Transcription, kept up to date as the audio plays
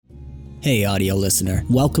Hey, audio listener.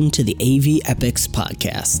 Welcome to the AV Epics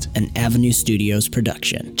podcast, an Avenue Studios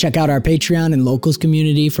production. Check out our Patreon and Locals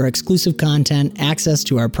community for exclusive content, access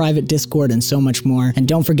to our private Discord, and so much more. And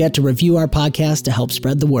don't forget to review our podcast to help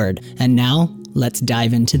spread the word. And now, let's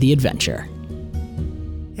dive into the adventure.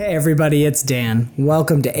 Hey everybody, it's Dan.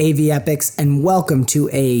 Welcome to AV Epics, and welcome to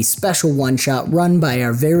a special one-shot run by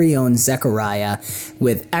our very own Zechariah,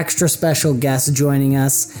 with extra special guests joining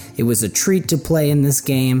us. It was a treat to play in this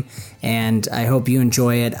game, and I hope you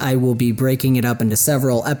enjoy it. I will be breaking it up into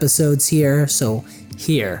several episodes here, so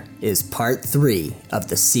here is part 3 of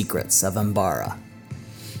The Secrets of Ambara.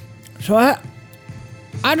 So I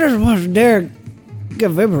just want to dare get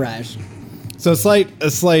vaporized. So a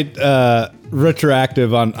slight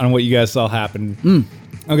retroactive on what you guys saw happen.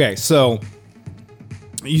 Okay, so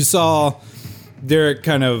you saw Derek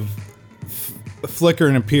kind of flicker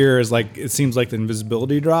and appear as like it seems like the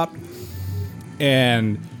invisibility dropped,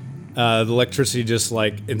 and the electricity just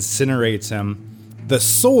like incinerates him. The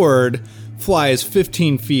sword flies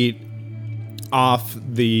 15 feet off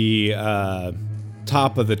the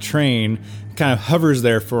top of the train, kind of hovers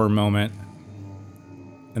there for a moment,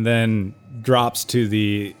 and then drops to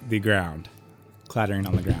the ground, clattering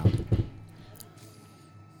on the ground.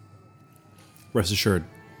 Rest assured,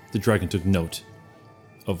 the dragon took note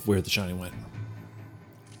of where the shiny went.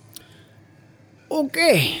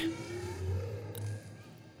 Okay.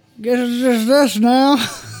 Guess it's just us now.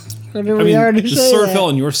 What did we already the say sword that? fell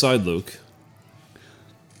on your side, Luke.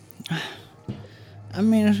 I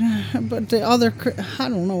mean, but the other... I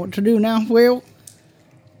don't know what to do now. Well,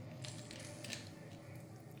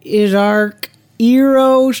 is our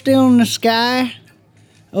hero still in the sky?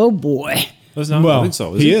 Oh, boy. That's not, Well, I think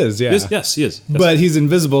so. he is, yeah. Yes, he is. But he's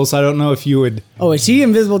invisible, so I don't know if you would... Oh, is he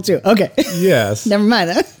invisible too? Okay. Yes. Never mind.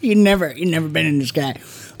 Huh? You never been in the sky.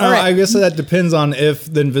 All right. I guess that depends on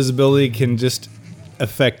if the invisibility can just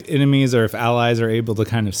affect enemies or if allies are able to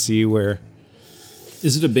kind of see where...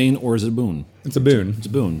 Is it a bane or is it a boon? It's a boon. It's a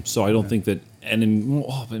boon. So I don't think that enemy...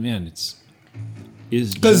 Oh, but man, it's...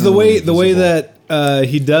 Because the way that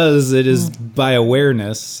he does it is by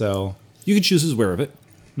awareness, so... You can choose who's aware of it.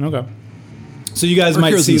 Okay. So you guys Or might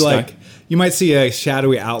heroes see in the like... sky. You might see a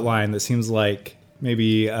shadowy outline that seems like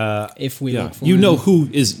maybe... If we Yeah. look for You him. know who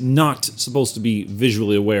is not supposed to be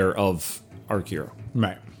visually aware of our hero.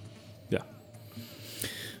 right. Yeah.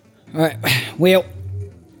 All right. Well,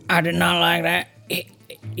 I did not like that.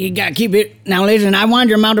 You got to keep it. Now, listen, I wanted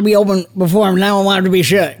your mouth to be open before, now I want it to be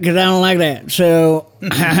shut because I don't like that. So,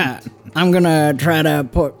 I'm going to try to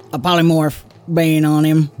put a polymorph bane on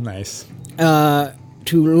him Nice. to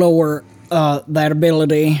lower that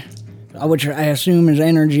ability, which I assume is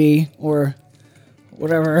energy or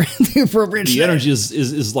whatever the appropriate The set. energy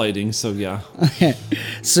is lighting, so yeah.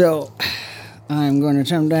 So, I'm going to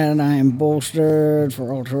attempt that. I am bolstered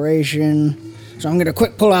for alteration. So I'm going to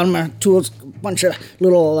quick pull out my tools, a bunch of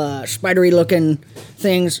little spidery-looking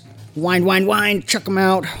things. Wind, chuck them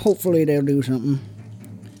out. Hopefully they'll do something.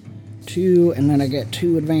 2, and then I get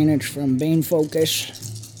 2 advantage from Bane Focus.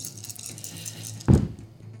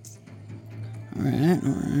 Alright.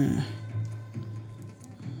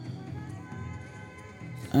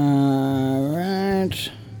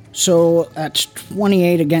 Alright. So that's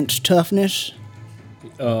 28 against toughness.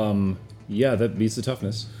 Yeah, that beats the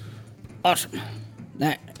toughness. Awesome.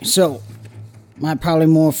 So, my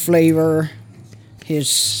polymorph flavor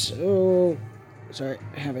is... Oh, sorry,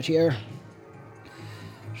 I have it here.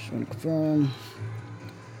 Just want to confirm.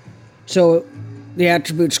 So, the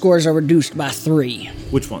attribute scores are reduced by 3.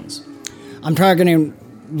 Which ones? I'm targeting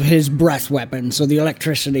his breath weapon, so the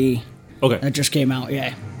electricity Okay. that just came out,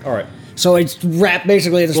 yeah. All right. So it's wrapped,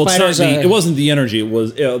 basically, the Well, it's spiders not are... it wasn't the energy, it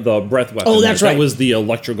was the breath weapon. Oh, that's right. That was the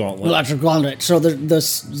electro gauntlet. electric gauntlet. So the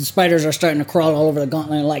spiders are starting to crawl all over the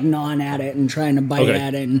gauntlet, like gnawing at it and trying to bite Okay.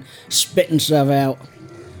 at it and spitting stuff out.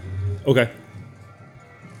 Okay.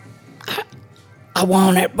 I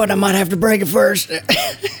want it, but I might have to break it first.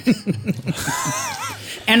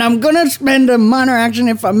 And I'm going to spend a minor action,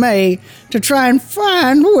 if I may, to try and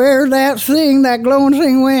find where that glowing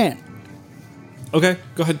thing went. Okay,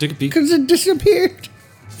 go ahead, take a peek. Because it disappeared.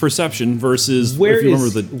 Perception versus, Where if you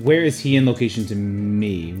is remember where is he in location to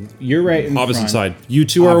me? You're right in opposite front. side. You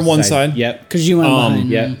two are on one Opposite side. Yep. Because you went behind.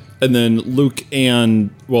 Yep. And then Luke and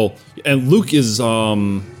Luke is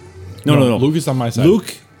no. Luke is on my side.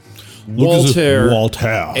 Luke Walter, Walter.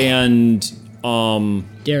 and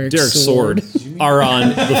Derek's Sword are on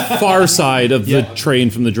the far side of the train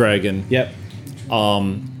from the dragon. Yep.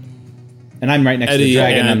 And I'm right next to the Eddie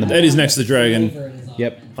dragon on and the. Eddie's next to the dragon,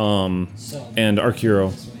 Yep. and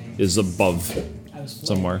Arcuro is above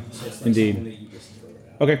somewhere. Indeed.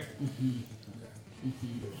 Okay.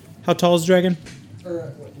 How tall is the dragon?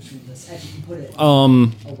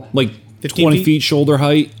 Like 15 20 feet? feet shoulder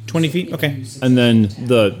height, 20 feet? Okay. and then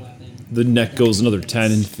the neck goes another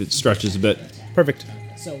 10 if it stretches a bit. Perfect.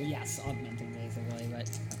 So yes, augmenting basically,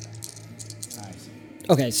 but.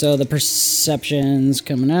 Okay, so the perception's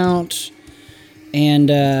coming out, and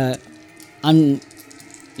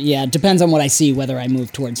it depends on what I see whether I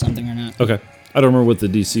move towards something or not. Okay. I don't remember what the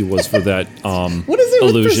DC was for that What is it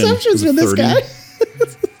illusion. with perceptions Was it for this 30? guy?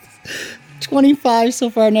 25 so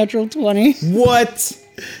far, natural 20, What?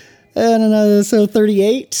 and another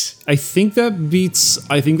 38. I think that beats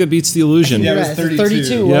the illusion. Yeah, it was Right, 32.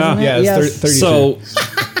 32, Yeah. wasn't it? Yeah, it's Yes. 32. So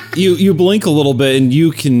you blink a little bit and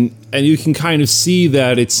you can kind of see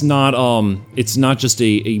that it's not just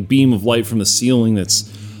a beam of light from the ceiling that's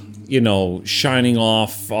shining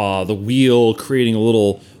off the wheel, creating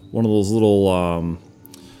one of those little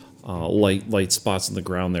light spots in the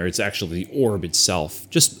ground there. It's actually the orb itself.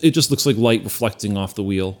 It just looks like light reflecting off the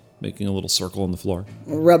wheel, making a little circle on the floor.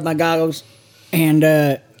 Rub my goggles and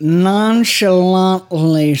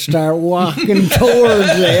nonchalantly start walking towards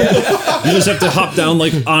it. You just have to hop down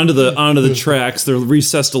onto the tracks. They're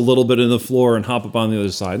recessed a little bit in the floor and hop up on the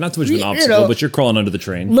other side. Not too much of an You obstacle, know, but you're crawling under the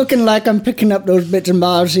train. Looking like I'm picking up those bits and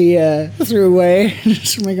bobs he threw away.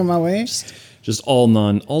 Just making my way. Just all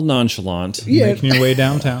nonchalant. Yeah, Making your way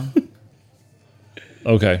downtown.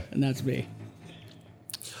 Okay. and that's me.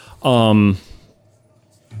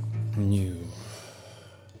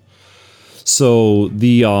 So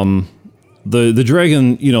the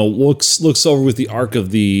dragon, looks over with the arc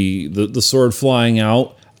of the sword flying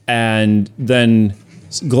out, and then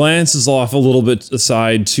glances off a little bit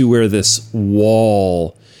aside to where this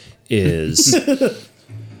wall is.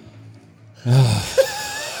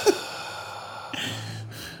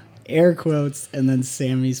 Air quotes and then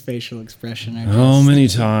Sammy's facial expression. How many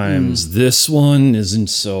times? This one isn't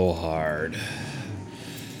so hard.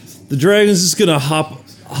 The dragon's just gonna hop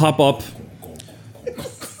up,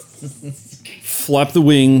 flap the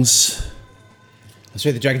wings, That's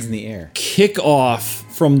right, the dragon's in the air. kick off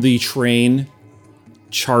from the train,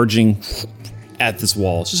 charging at this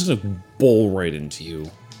wall. It's just gonna bowl right into you.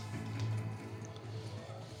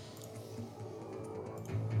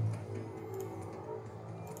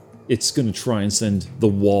 It's gonna try and send the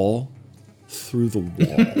wall through the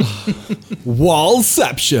wall.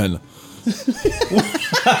 Wallception.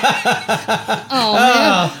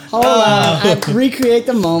 Hold on, I recreate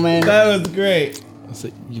the moment. That was great.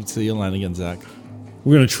 So you'll land again, Zach.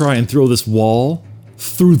 We're gonna try and throw this wall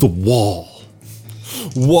through the wall.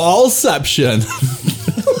 Wallception.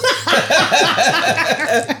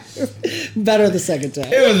 Better the second time.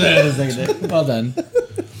 Well done.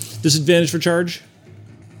 Disadvantage for charge?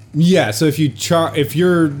 Yeah, so if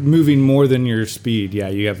you're moving more than your speed, yeah,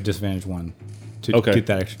 you have disadvantage 1 to Okay. get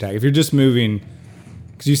that extra attack. If you're just moving,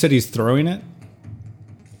 because you said he's throwing it.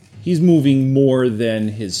 He's moving more than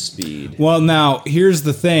his speed. Well, now here's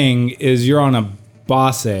the thing: is you're on a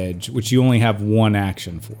boss edge, which you only have one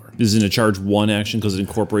action for. Is it a charge 1 action because it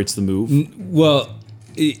incorporates the move? Well,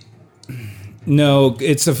 no,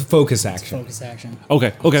 it's a focus action. Focus action.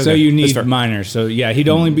 Okay. So you That's need fair. minor. So yeah, he's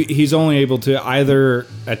only able to either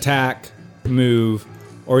attack, move,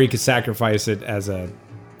 or he could sacrifice it as a.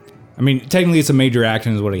 I mean, technically, it's a major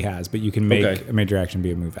action is what he has, but you can make Okay. a major action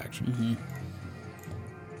be a move action,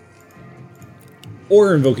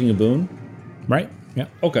 Or invoking a boon. right? Yeah.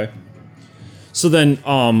 Okay. So then,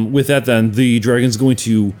 with that, then the dragon's going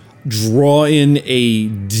to draw in a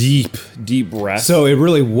deep breath. So it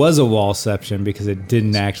really was a wallception because it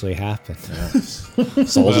didn't actually happen.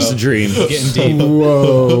 It's all just a dream. Getting deep.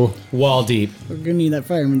 Whoa. Wall deep. We're gonna need that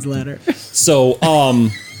fireman's ladder. So,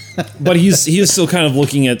 but he is still kind of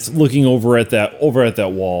looking over at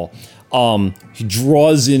that wall. He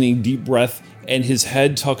draws in a deep breath, and his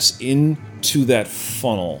head tucks into that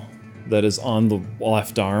funnel that is on the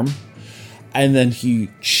left arm. And then he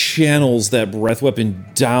channels that breath weapon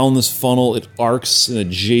down this funnel. It arcs in a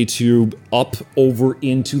J-tube up over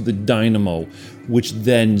into the dynamo, which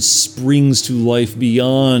then springs to life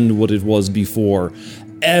beyond what it was before.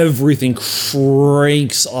 Everything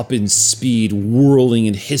cranks up in speed, whirling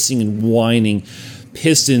and hissing and whining.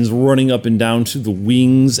 Pistons running up and down to the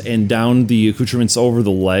wings and down the accoutrements over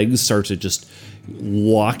the legs start to just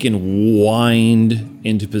lock and wind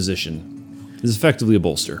into position. This is effectively a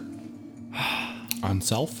bolster. On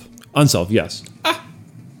self? On self, yes.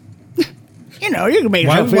 You know, you can make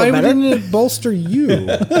Why, yourself feel why better. didn't it bolster you?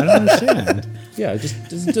 I don't understand. Yeah, it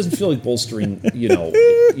just doesn't feel like bolstering,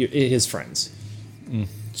 his friends.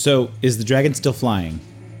 So, is the dragon still flying?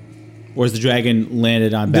 Or is the dragon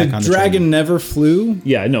landed on back The on the dragon train? never flew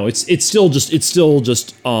Yeah, no, it's still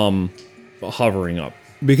just hovering up.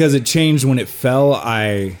 because it changed when it fell.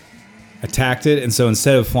 I attacked it, and so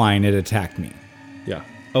instead of flying, it attacked me. Yeah.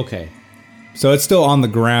 Okay. So it's still on the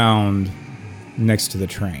ground next to the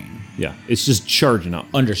train. Yeah. It's just charging up.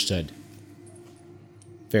 Understood.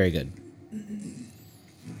 Very good.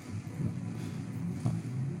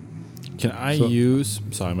 Can I use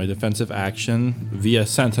my defensive action via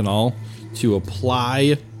Sentinel to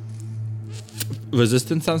apply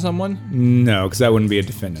resistance on someone? No, because that wouldn't be a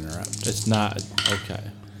defend interrupt. It's not okay.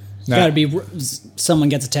 No. Gotta be someone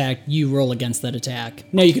gets attacked, you roll against that attack.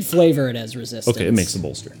 No, you could flavor it as resistance. Okay, it makes a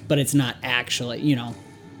bolster. But it's not actually, not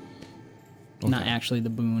actually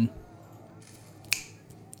the boon.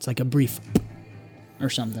 It's like a brief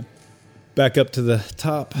or something. Back up to the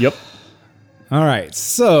top. Yep. All right,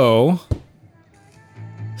 so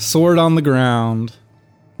sword on the ground.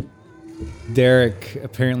 Derek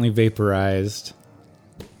apparently vaporized.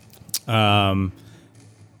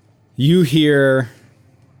 You hear.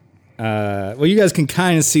 Well, you guys can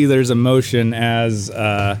kind of see there's a motion as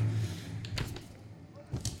the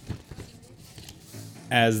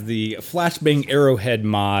flashbang arrowhead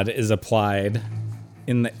mod is applied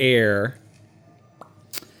in the air,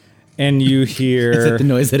 and you hear. Is that the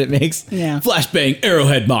noise that it makes? Yeah. Flashbang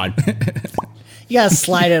arrowhead mod. You gotta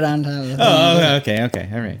slide it on top of the thing. Oh, okay.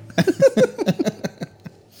 All right.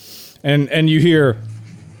 And you hear,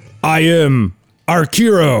 I am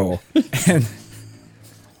Arkiro. And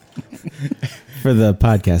For the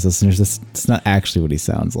podcast listeners, that's not actually what he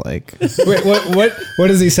sounds like. wait, what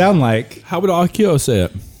does he sound like? How would Akio say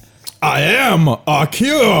it? I am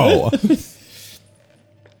Akio.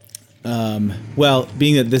 Well,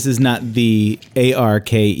 being that this is not the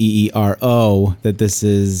ARKEERO, that this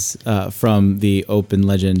is from the Open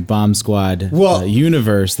Legend Bomb Squad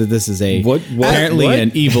universe, that this is apparently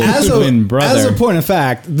an evil twin brother. As a point of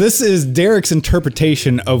fact, this is Derek's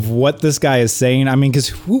interpretation of what this guy is saying. I mean, because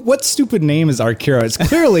what stupid name is Arkiro? It's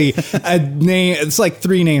clearly a name. It's like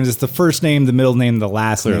three names. It's the first name, the middle name, the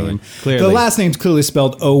last name. Clearly. The last name's clearly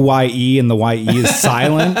spelled OYE, and the YE is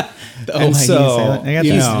silent. OYE is silent. I got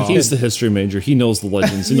you that. know, He's the history major. He knows the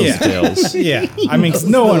legends. He knows the tales. yeah. I mean, 'cause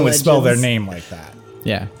no one would spell their legends. name like that.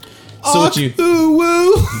 Yeah. So what you... Ooh,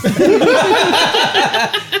 woo.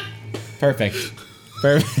 Perfect.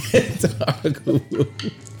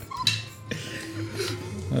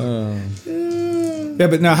 Yeah,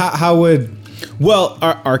 but now how would... Well,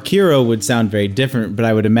 Arkiro would sound very different, but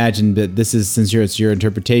I would imagine that this is, since it's your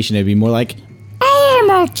interpretation, it'd be more like,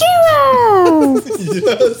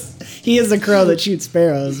 He is the crow that shoots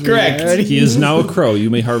sparrows. Correct. Already. He is now a crow. You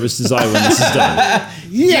may harvest his eye when this is done.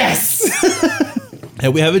 Yes.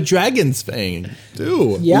 And we have a dragon's fang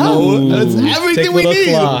too. Yeah. That's everything take we little need.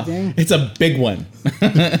 claw. It's a big one.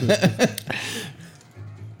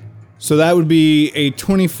 So that would be a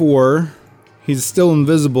 24. He's still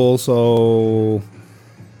invisible, so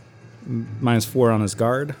 -4 on his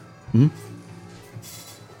guard. Mm-hmm.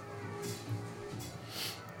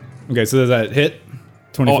 Okay, so does that hit?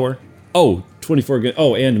 24? Oh, 24 again.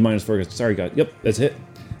 Oh, and -4 again. Sorry, God. Yep, that's a hit.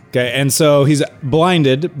 Okay, and so he's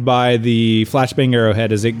blinded by the flashbang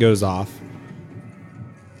arrowhead as it goes off.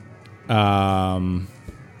 And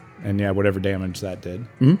yeah, whatever damage that did.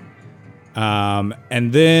 Mm-hmm.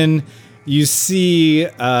 And then you see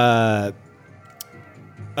a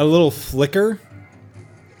little flicker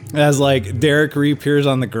as like Derek reappears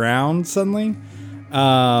on the ground suddenly.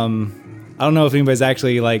 I don't know if anybody's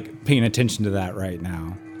actually like paying attention to that right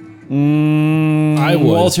now. I would.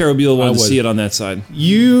 Walter would be the one I to would. see it on that side.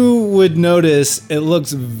 You would notice it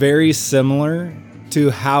looks very similar to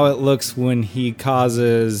how it looks when he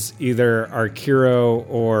causes either Arkiro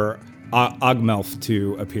or Ogmelf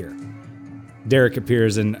to appear. Derek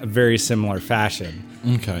appears in a very similar fashion.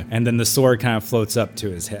 Okay. And then the sword kind of floats up to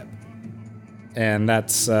his hip. And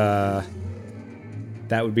that's that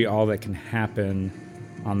would be all that can happen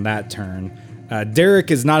on that turn. Derek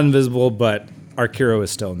is not invisible, but Arkiro is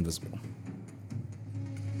still invisible.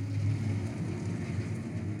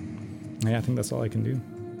 Yeah, I think that's all I can do.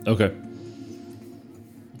 Okay.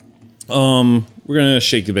 We're gonna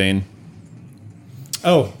shake the bane.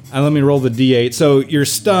 Oh, and let me roll the d8. So you're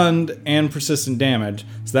stunned and persistent damage.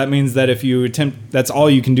 So that means that if you attempt, that's all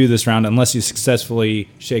you can do this round unless you successfully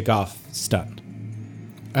shake off stunned.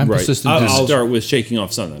 And Right. persistent I'll damage. start with shaking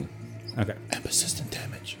off sun then. Okay. And persistent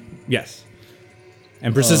damage. Yes.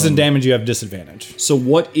 And persistent damage, you have disadvantage. So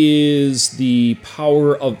what is the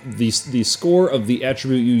power of the score of the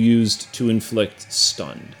attribute you used to inflict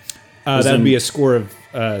stunned? That would be a score of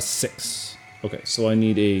 6. Okay, so I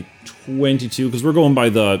need a 22 because we're going by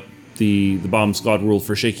the the bomb squad rule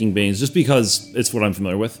for shaking banes, just because it's what I'm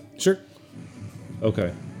familiar with. Sure.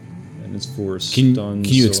 Okay. And it's for Can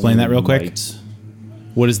you explain that real quick?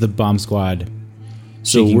 What is the bomb squad?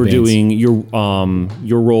 So we're doing you're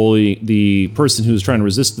rolling, the person who's trying to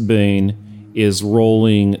resist the bane is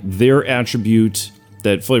rolling their attribute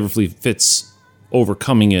that flavorfully fits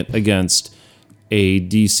overcoming it against a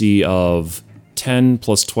DC of 10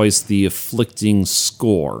 plus twice the afflicting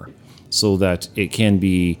score, so that it can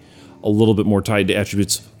be a little bit more tied to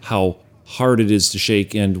attributes, how hard it is to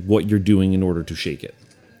shake and what you're doing in order to shake it.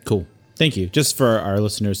 Cool. Thank you. Just for our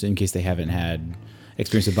listeners, in case they haven't had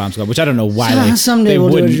experience with Bomb Squad, which I don't know why someday we'll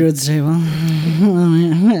do a druid's table.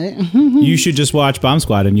 You should just watch Bomb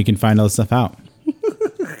Squad and you can find all this stuff out.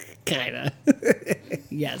 Kinda.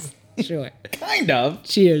 Yes, sure. Kind of.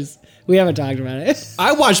 Cheers. We haven't talked about it.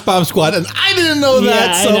 I watched Bomb Squad and I didn't know that.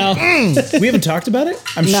 I So know. We haven't talked about it?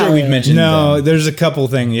 I'm Not sure we've really. mentioned no, them. there's a couple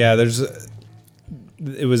things. Yeah,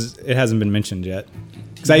 it hasn't been mentioned yet.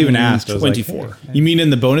 Because I even asked. I was 24. Like, You mean in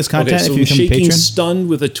the bonus content Okay, so if you become a shaking patron? stunned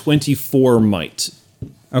with a 24 might.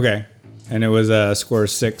 okay. And it was a score of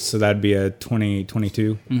 6, so that'd be a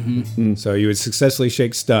 22. Mm-hmm. So you would successfully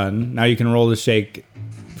shake stun. Now you can roll to shake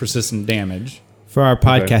persistent damage. For our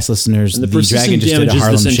podcast listeners, And the the dragon persistent just did damage a is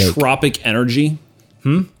Harlem this shake. entropic energy.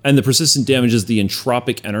 And the persistent damage is the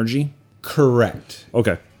entropic energy. Correct.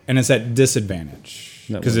 Okay. And it's at disadvantage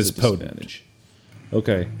That because was it's a potent. disadvantage.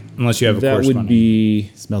 Okay. Unless you have a That would corresponding.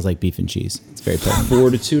 be Smells like beef and cheese. It's very potent.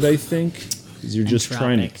 fortitude, I think. Because you're just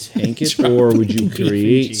trying to tank it, or would you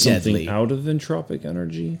create something Deadly. out of entropic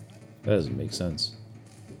energy? That doesn't make sense.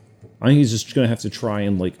 I think he's just going to have to try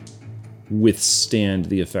and, like, withstand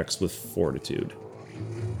the effects with fortitude.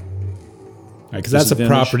 Because that's a Disadvantage?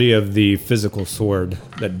 property of the physical sword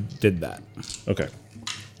that did that. Okay.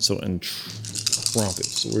 So entropic.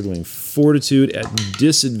 So we're doing fortitude at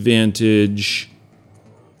disadvantage.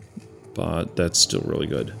 But that's still really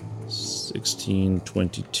good. 16,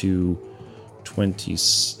 22, 20.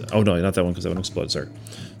 Oh, no, not that one because that one exploded. Sorry.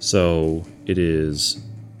 So it is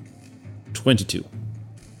 22.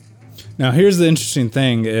 Now, here's the interesting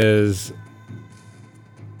thing is,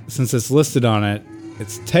 since it's listed on it,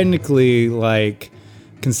 it's technically, like,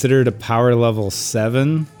 considered a power level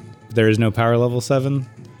 7. There is no power level 7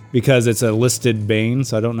 because it's a listed bane,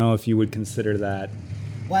 so I don't know if you would consider that.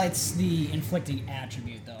 Well, it's the inflicting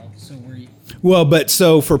attribute, though. So Well, but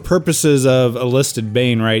so for purposes of a listed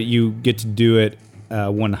bane, right, you get to do it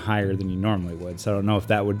one higher than you normally would. So I don't know if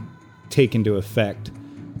that would take into effect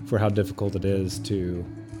for how difficult it is to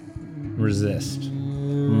resist.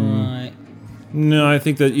 Right. No, I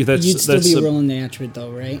think that that's You'd still that's be rolling the attribute,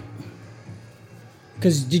 though, right?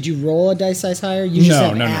 Because did you roll a dice size higher? You just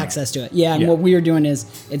have No. access to it. Yeah, and Yeah. what we were doing is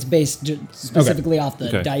it's based specifically off the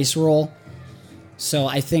Okay. dice roll. So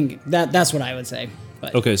I think that's what I would say.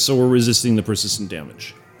 But okay. So we're resisting the persistent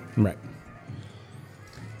damage. Right.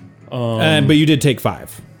 But you did take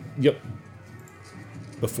 5 Yep.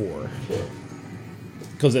 before.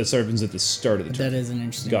 Because that happens at the start of the turn. that is an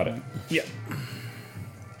interesting Got it. point. Yeah.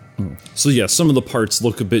 So yeah, some of the parts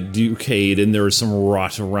look a bit decayed, and there is some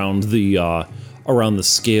rot around the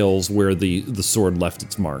scales where the sword left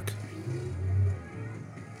its mark.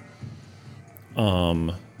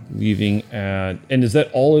 Leaving at, and is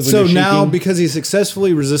that all of it? So you're now, shaking? because he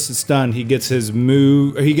successfully resisted stun, he gets his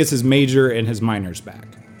his major and his minors back.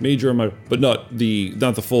 major, but not the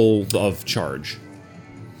full of charge.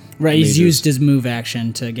 Right, he's Majors. used his move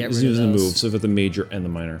action to get He's rid of using the those. move, so for the major and the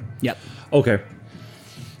minor. Yep. Okay.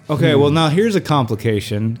 Okay, well now here's a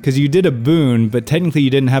complication because you did a boon, but technically you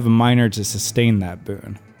didn't have a minor to sustain that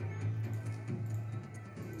boon.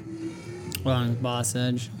 Well, on boss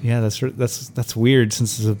edge. Yeah, that's weird.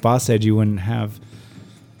 Since it's a boss edge, you wouldn't have.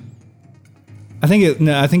 I think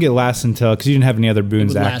it lasts until because you didn't have any other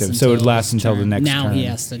boons would last active, so it would until last his until the turn. next Now turn. he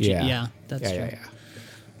has to. Yeah, that's true. Yeah.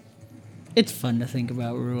 It's fun to think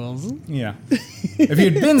about rules. Yeah. If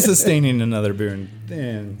you'd been sustaining another boon,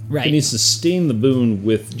 then Right. Can he sustain the boon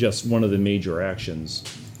with just one of the major actions?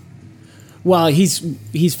 Well, he's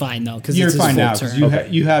fine though because you're it's his fine full now. turn. 'Cause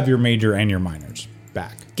you have your major and your minors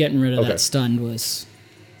back. Getting rid of Okay. that stunned was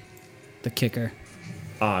the kicker.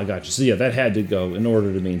 Ah, gotcha. So yeah, that had to go in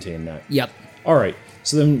order to maintain that. Yep. All right.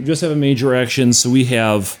 So then just have a major action. So we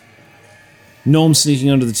have gnome sneaking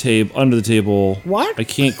under the table. What? I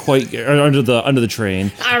can't quite get under the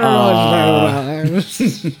train. I don't know.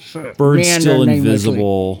 Bird's still Meandering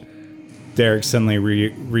invisible. Derek suddenly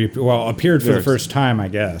appeared for the first time, I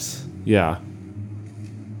guess. Yeah.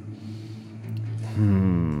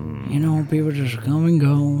 You know, people just come and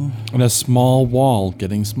go. And a small wall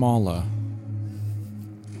getting smaller.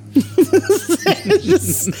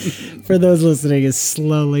 Just for those listening, is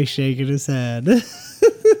slowly shaking his head. I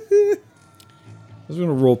was going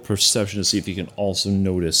to roll perception to see if you can also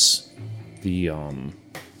notice the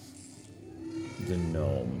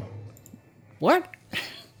gnome. What?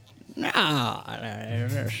 No,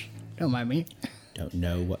 don't mind me. Don't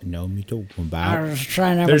know what gnome you're talking I about. was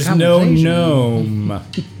trying to have There's a no conversation. gnome.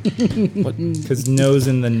 Because no's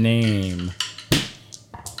in the name.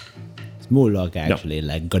 It's more like actually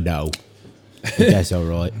like Godot. That's all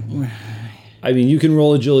right. I mean, you can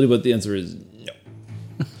roll agility, but the answer is no.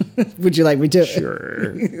 Would you like me to?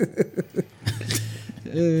 Sure.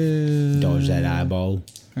 Dodge that eyeball.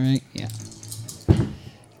 All right, yeah.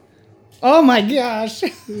 Oh my gosh.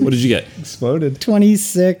 What did you get? Exploded.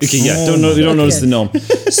 26. Okay, yeah, you don't notice the gnome.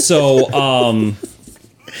 So,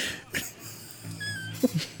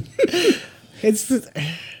 It's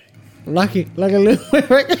lucky Luke.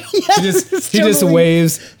 Yes, He just totally.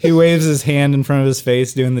 waves. He waves his hand in front of his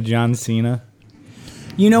face, doing the John Cena.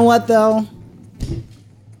 You know what though?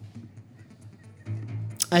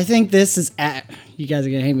 I think this is you guys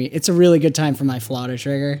are gonna hate me. It's a really good time for my flaw to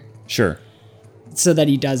trigger, sure. so that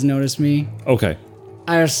he does notice me. Okay.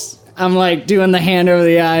 I'm like doing the hand over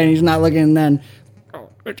the eye, and he's not looking. And then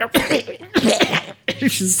he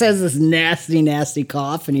just says this nasty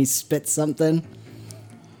cough, and he spits something.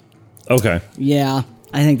 Okay. Yeah,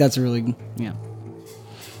 I think that's a really yeah.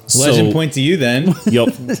 Legend point to you then. Yep.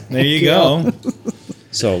 There you go.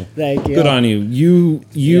 So, Thank you. good on you. You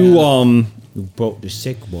You brought the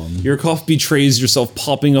sick one. your cough betrays yourself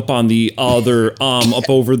popping up on the other up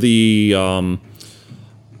over the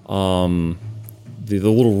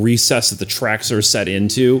little recess that the tracks are set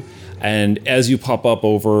into, and as you pop up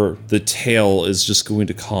over, the tail is just going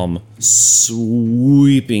to come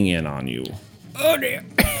sweeping in on you. Oh dear.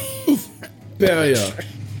 Barrier.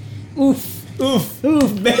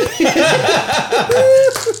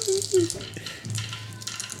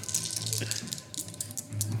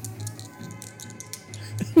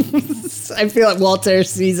 I feel like Walter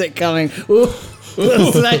sees it coming. Ooh,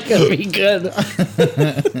 that's not gonna be good.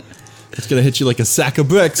 It's gonna hit you like a sack of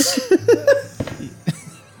bricks.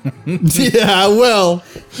 Yeah, well,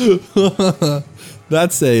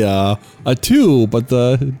 that's a 2, but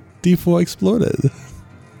the D4 exploded.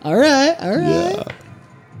 All right. Yeah.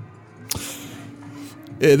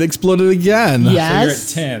 It exploded again.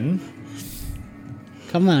 Yes. So you're at 10.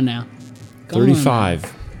 Come on now. Come on.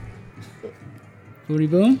 35. Booty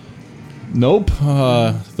boom. Nope.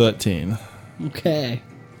 13. Okay.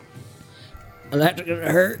 Well, that's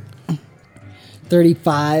gonna hurt.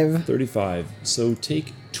 35. 35. So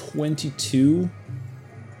take 22,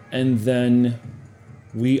 and then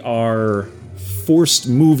we are forced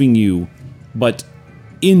moving you, but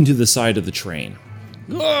into the side of the train.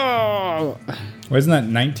 Oh. Wasn't that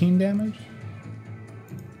 19 damage?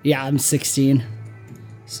 Yeah, I'm 16.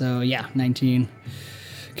 So yeah, 19.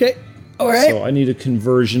 Okay. All right. So I need a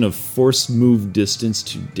conversion of forced move distance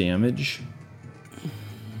to damage.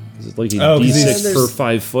 Is it like a 'cause D6 per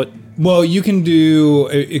 5 foot? Well, you can do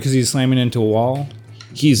because he's slamming into a wall.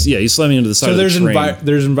 He's slamming into the side So of the train.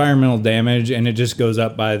 there's environmental damage, and it just goes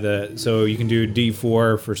up by the. So you can do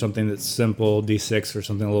D4 for something that's simple, D6 for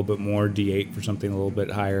something a little bit more, D8 for something a little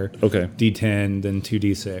bit higher. Okay. D10, then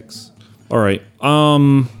 2D6. All right.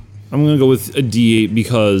 I'm gonna go with a D8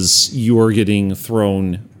 because you are getting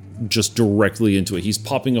thrown just directly into it. He's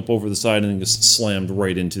popping up over the side and then gets slammed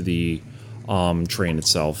right into the train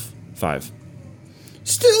itself. 5.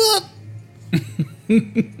 Still up.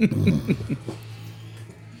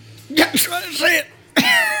 Yeah, try to say it.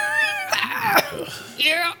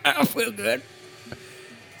 Yeah, I feel good.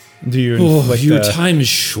 Do you? Your time is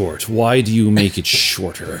short. Why do you make it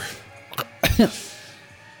shorter?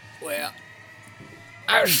 Well,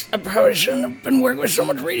 I probably shouldn't have been working with so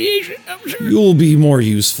much radiation. I'm sure. You'll be more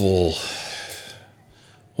useful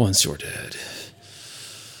once you're dead.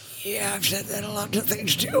 Yeah, I've said that a lot of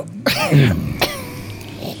things too.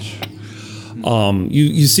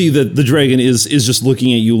 You see that the dragon is just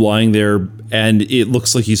looking at you lying there, and it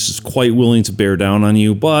looks like he's just quite willing to bear down on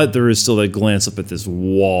you, but there is still that glance up at this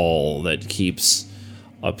wall that keeps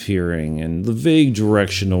appearing, and the vague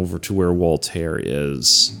direction over to where Waltaire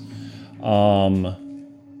is.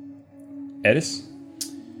 Edis?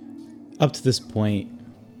 Up to this point,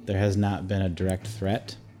 there has not been a direct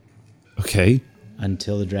threat Okay.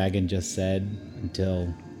 until the dragon just said,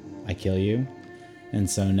 until I kill you. And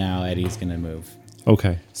so now Eddie's going to move.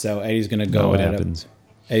 Okay. So Eddie's going to go. What happens?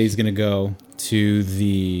 Eddie's going to go to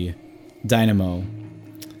the dynamo.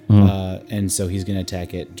 And so he's going to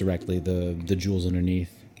attack it directly, the jewels underneath.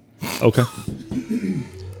 Okay.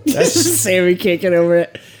 That's just Sammy kicking over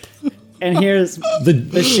it. And here's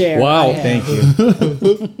the share. Wow. Thank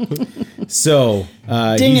you. So,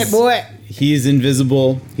 Ding it, boy. He's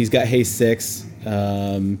invisible. He's got haste 6.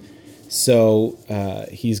 So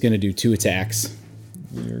he's going to do 2 attacks.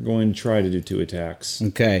 You're going to try to do 2 attacks.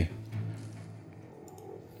 Okay.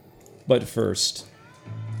 But first,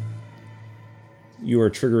 you are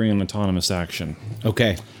triggering an autonomous action.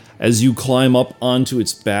 Okay. As you climb up onto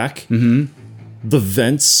its back, the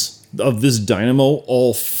vents of this dynamo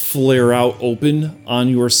all flare out open on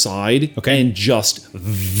your side and just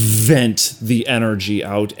vent the energy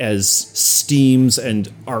out as steams and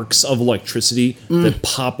arcs of electricity that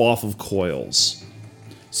pop off of coils.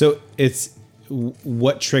 So it's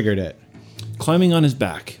what triggered it? Climbing on his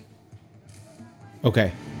back.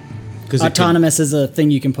 Okay. Autonomous is a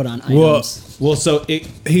thing you can put on items. Well, so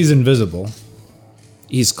He's invisible.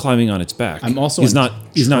 He's climbing on its back. I'm also he's not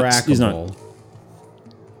trackable.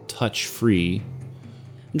 touch free.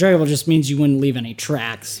 Draggable just means you wouldn't leave any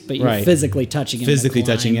tracks, but you're physically touching it. Physically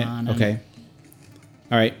touching it. Okay.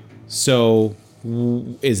 All right. So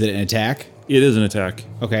is it an attack? It is an attack.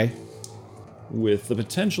 Okay. With the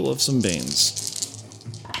potential of some banes.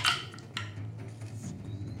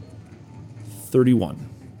 31.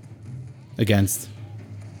 Against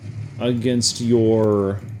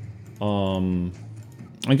your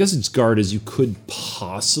I guess its guard is you could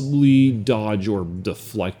possibly dodge or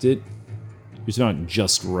deflect it. It's not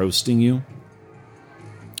just roasting you.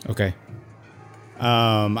 Okay.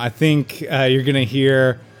 I think you're gonna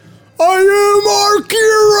hear, "I am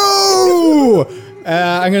Arkiro!"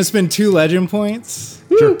 I'm gonna spend 2 legend points.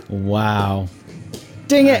 Sure. Wow.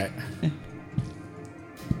 Ding it!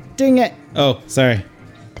 Ding it! Oh, sorry.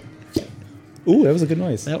 Ooh, that was a good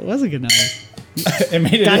noise. That was a good noise. It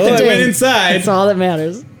made it. Got the It went ding. inside. That's all that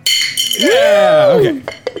matters. Yeah. Okay.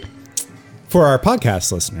 For our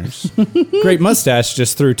podcast listeners, Great Mustache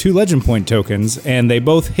just threw 2 legend point tokens, and they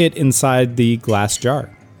both hit inside the glass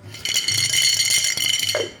jar.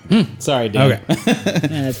 Sorry, Dan. Okay.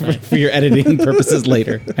 Yeah, that's fine. For your editing purposes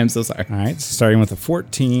later. I'm so sorry. All right. So starting with a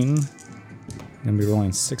 14, gonna be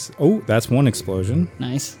rolling 6. Oh, that's 1 explosion.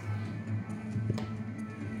 Nice.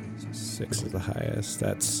 6 is the highest.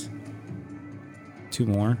 That's 2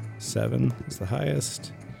 more. 7 is the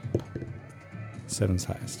highest. 7's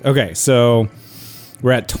highest. Okay, so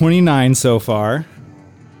we're at 29 so far.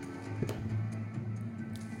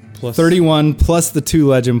 Plus 31 plus the 2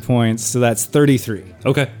 legend points, so that's 33.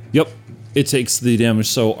 Okay. Yep. It takes the damage.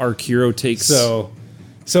 So Arkiro takes. So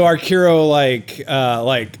Arkiro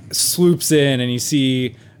like swoops in, and you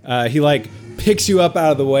see he like picks you up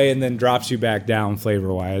out of the way and then drops you back down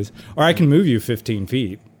flavor wise. Or I can move you 15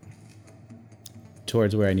 feet.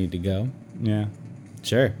 towards where I need to go. Yeah.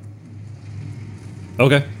 Sure.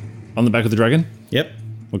 Okay. On the back of the dragon? Yep.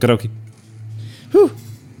 Okidoki.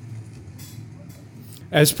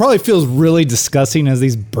 It probably feels really disgusting as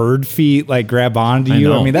these bird feet like grab onto you.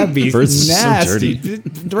 know. I mean, that'd be Birds are so nasty.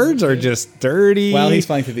 dirty. Birds are just dirty. While he's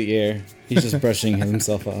flying through the air, he's just brushing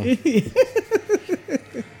himself off.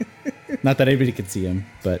 Not that anybody could see him,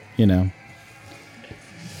 but you know.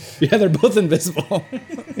 Yeah, they're both invisible.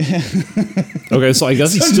 Okay, so I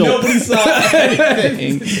guess he's still. Nobody saw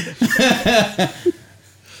anything.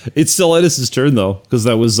 It's still Edis's turn though, because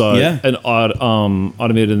that was Yeah. an odd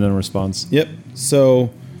automated and then response. Yep.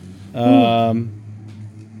 So,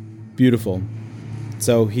 beautiful.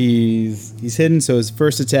 So he's hidden. So his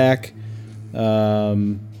first attack,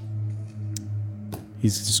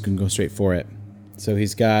 he's just gonna go straight for it. So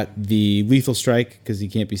he's got the lethal strike because he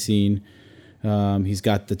can't be seen. He's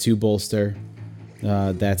got the 2 bolster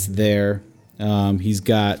that's there. He's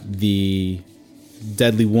got the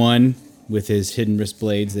deadly 1 with his hidden wrist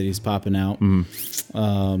blades that he's popping out.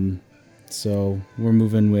 So we're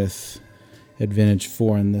moving with advantage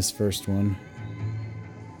 4 in this first one.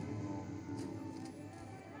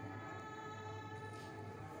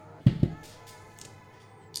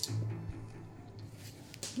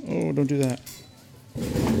 Oh, don't do that.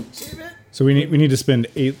 So we need to spend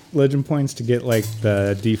 8 legend points to get like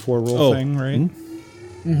the D4 roll thing, right?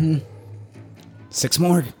 Mm-hmm. 6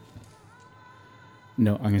 more.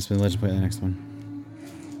 No, I'm gonna spend a legend point on the next one.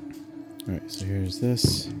 All right, so here's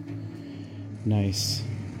this. Nice.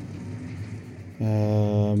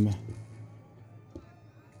 Oh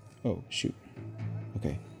shoot.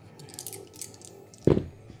 Okay.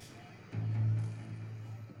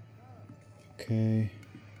 Okay.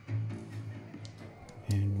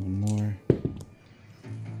 And one more.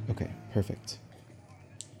 Okay, perfect.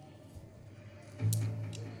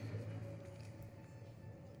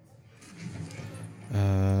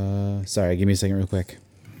 Sorry, give me a second real quick.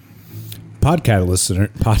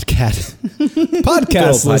 podcast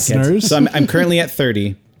Podcast. listeners. So I'm currently at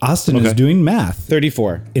 30. Austin is doing math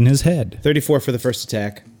 34. in his head, 34 for the first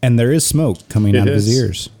attack. and there is smoke coming out of his is.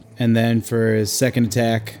 ears. And then for his second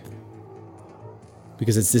attack,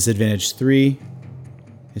 because it's disadvantage 3,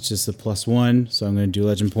 it's just a +1. So I'm going to do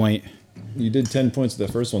legend point. You did 10 points to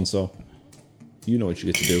the first one, so you know what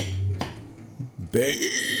you get to do.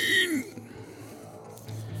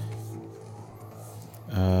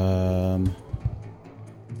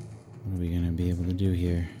 What are we going to be able to do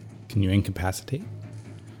here? Can you incapacitate?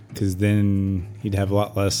 Because then he'd have a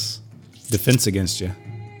lot less defense against you.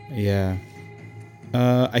 Yeah.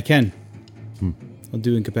 I can. I'll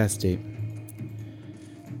do incapacitate.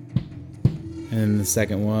 And the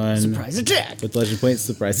second one. Surprise attack. With legend points,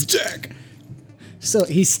 surprise attack. So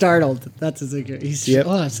he's startled. That's his. He's Yep.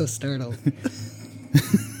 oh, I'm so startled.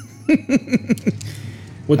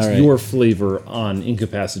 What's All right. your flavor on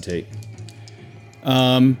incapacitate?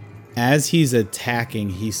 As he's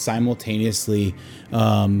attacking, he's simultaneously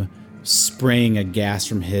spraying a gas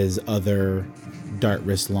from his other dart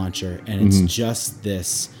wrist launcher, and it's just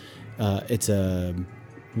this. It's a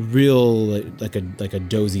real like a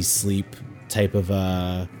dozy sleep type of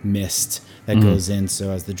mist that goes in.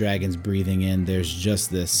 So as the dragon's breathing in, there's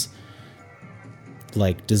just this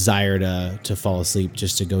like desire to fall asleep,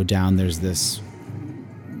 just to go down. There's this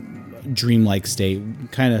dreamlike state,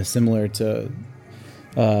 kind of similar to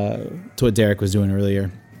what Derek was doing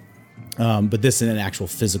earlier, but this in an actual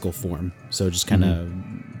physical form. So just kind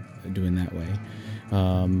of doing that way.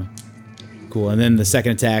 Cool. And then the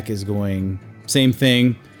second attack is going same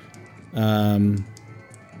thing.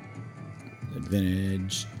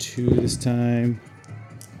 Advantage 2 this time.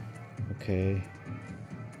 Okay.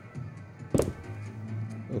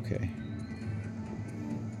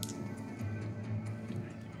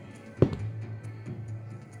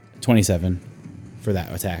 27 for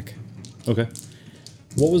that attack. Okay.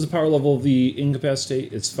 What was the power level of the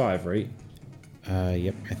incapacitate? It's 5, right?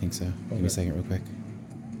 Yep, I think so. Give me a second real quick.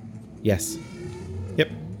 Yes. Yep.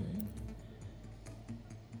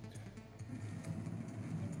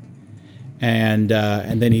 And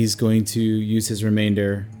then he's going to use his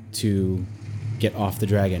remainder to get off the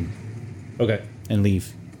dragon Okay. and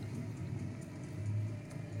leave.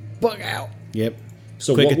 Bug out. Yep.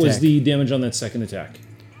 So Quick what was attack. the damage on that second attack?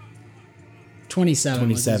 27.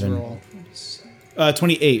 27. Was his roll.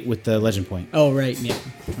 28 with the legend point. Oh right, yeah.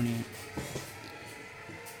 28.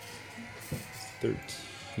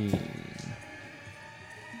 13.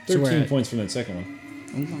 So we're 13 at- points from that second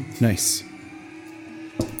one. Nice.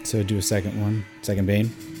 So do a second one. Second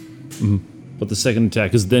Bane. But the second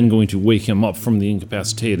attack is then going to wake him up from the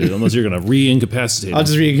incapacitated, unless you're going to re-incapacitate him. I'll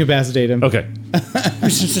just re-incapacitate him. Okay. you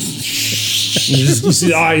see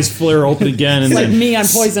the eyes flare open again, and It's like then me on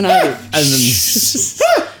Poison Ivy. and then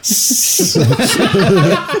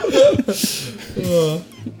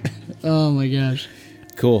Oh my gosh.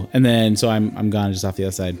 Cool. And then so I'm gone just off the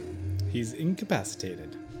other side. He's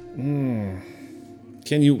incapacitated. can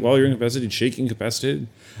you, while you're incapacitated, shake incapacitated?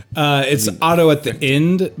 It's auto at the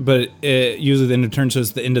end, but usually the end of turn, so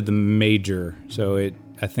it's the end of the major. So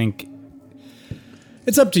I think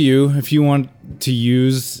it's up to you if you want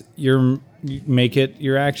to make it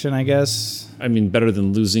your action, I guess. I mean, better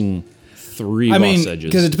than losing 3 I boss mean, edges.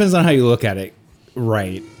 because it depends on how you look at it.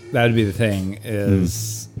 Right. That would be the thing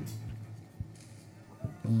is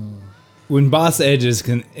when boss edge is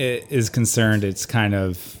concerned, it's kind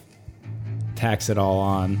of tax it all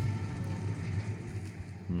on.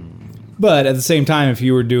 But at the same time, if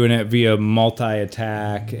you were doing it via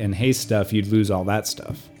multi-attack and haste stuff, you'd lose all that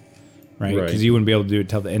stuff, right? Right. Because you wouldn't be able to do it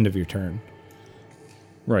till the end of your turn.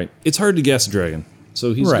 Right. It's hard to guess a dragon.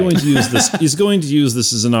 So he's Right. going to use this. He's going to use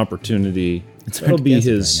this as an opportunity. That'll to be guess a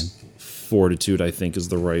his fortitude. I think is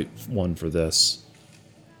the right one for this.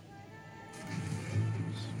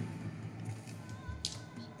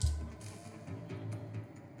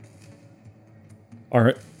 All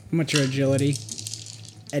right. How much your agility,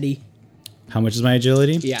 Eddie? How much is my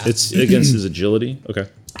agility? Yeah. It's against his agility. Okay.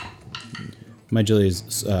 My agility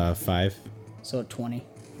is 5. so 20.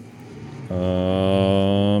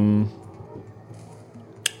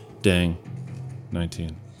 Dang.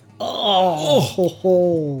 19.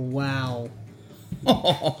 Oh, wow.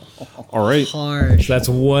 All right. Harsh. That's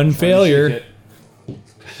one failure.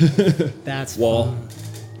 That's Wall. fun.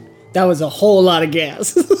 That was a whole lot of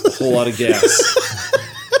gas. Whole lot of gas.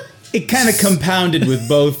 It kind of compounded with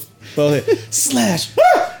both slash.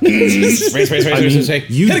 Space,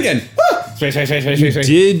 you- Hit again. Space.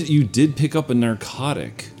 You did pick up a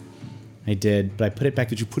narcotic. I did, but I put it back.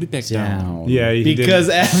 Did you put it back down? down? Yeah, you because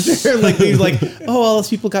after like he's like, oh, all those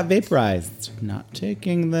people got vaporized. Not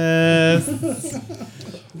taking this.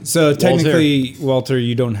 So technically, Walter,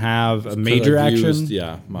 you don't have a major I've action. used,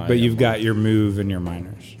 yeah, my, but you've got your move and your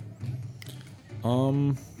minors.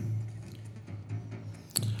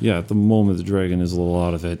 Yeah, at the moment the dragon is a little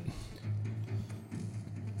out of it.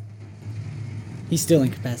 He's still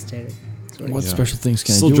incapacitated. What special things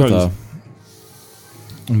can Still I do with drugs.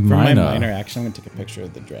 For my Minor. minor action, I'm gonna take a picture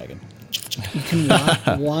of the dragon. You can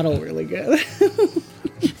waddle really good.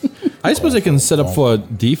 I suppose I can set up for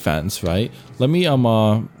defense, right? Let me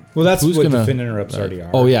Well, that's who's what gonna defend interrupts already are.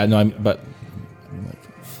 Oh yeah, no, but like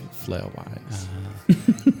flail wise.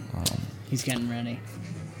 He's getting ready.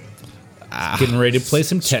 Getting ready to play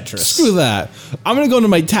some Tetris. Screw that. I'm gonna go into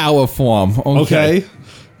my tower form, okay?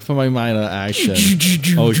 For my minor action.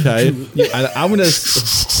 Okay. I'm gonna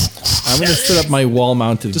set up my wall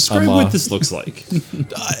mounted. Describe what this looks like. You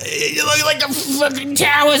look like a fucking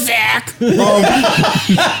tower, Zach.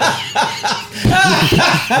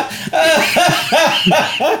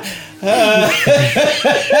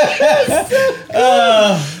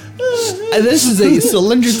 And this is a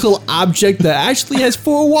cylindrical object that actually has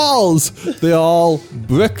 4 walls. They're all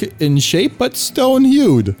brick in shape, but stone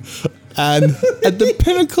hewed. And at the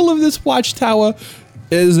pinnacle of this watchtower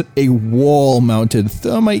is a wall-mounted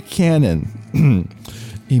thermite cannon.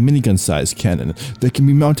 A minigun-sized cannon that can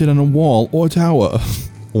be mounted on a wall or tower.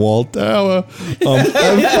 Wall tower. And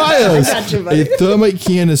fires a thermite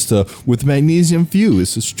canister with magnesium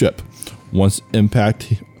fuse strip.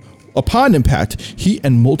 Upon impact, heat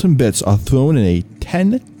and molten bits are thrown in a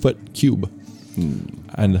 10-foot cube.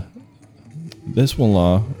 And this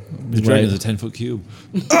will, The dragon is a 10-foot cube.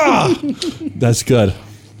 that's good.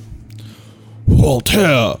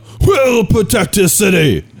 Voltaire will protect his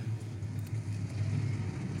city.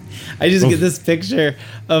 I just get this picture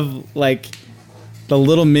of like the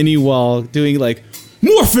little mini wall doing like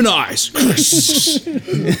Morphin eyes.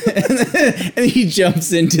 and he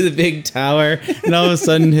jumps into the big tower, and all of a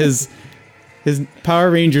sudden his Power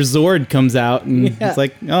Ranger Zord comes out, and it's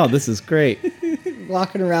like, oh, this is great,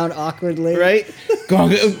 Walking around awkwardly. right?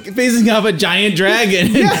 Facing off a giant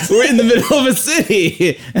dragon, and we're in the middle of a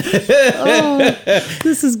city.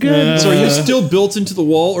 This is good. So are you still built into the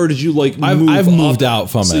wall, or did you like move I've moved up? out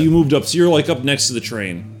from So it. you moved up. So you're like up next to the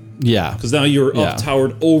train. Yeah. Because now you're Yeah. up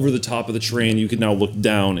towered over the top of the train. You can now look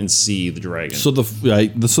down and see the dragon. So the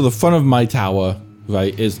front of my tower,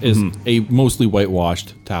 right, is a mostly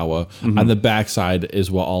whitewashed tower, and the backside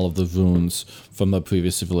is where all of the runes from the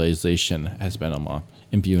previous civilization has been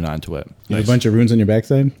imbued onto it. You have a bunch of runes on your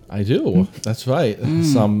backside. I do. That's right.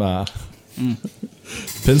 Some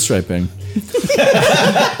pinstriping.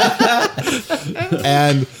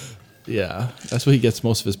 And yeah, that's where he gets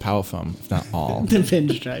most of his power from, if not all. The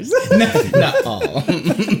pinstripes. Not all.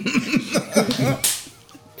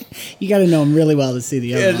 You got to know him really well to see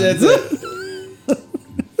the other one. That's it.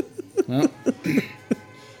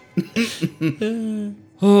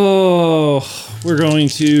 oh, we're going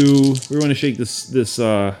to shake this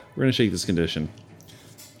condition.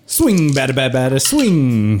 Swing, bada,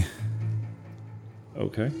 swing.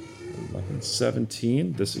 Okay. 11,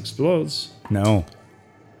 17. This explodes. No.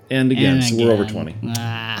 And again, And so we're over again.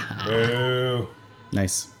 20.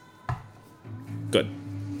 Nice. Good.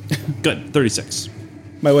 Good. 36.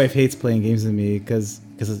 My wife hates playing games with me because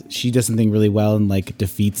she does something really well and like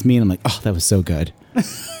defeats me, and I'm like, oh, that was so good. and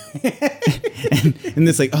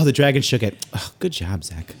this like, oh, the dragon shook it. Oh, good job,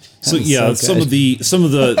 Zach. That So was yeah, so some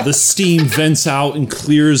good. of the steam vents out and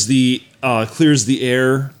clears the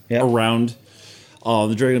air Yep. around.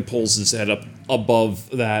 The dragon pulls his head up above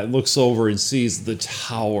that, looks over and sees the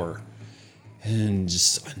tower, and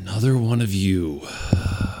just another one of you.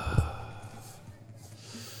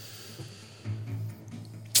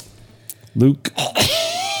 Luke.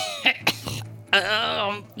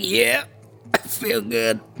 Yeah. I feel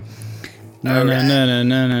good. No.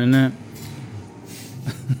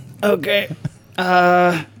 Okay.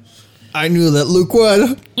 I knew that Luke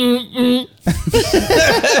would.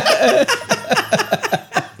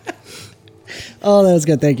 Oh, that was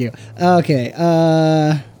good. Thank you. Okay.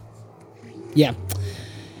 Yeah.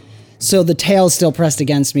 So the tail's still pressed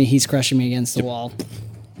against me. He's crushing me against the wall.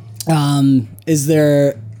 Is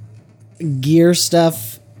there gear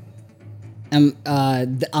stuff on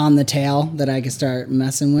the tail that I can start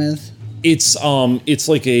messing with? It's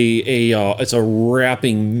like it's a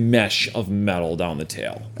wrapping mesh of metal down the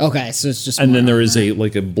tail. Okay, so it's just And more then there armor. is a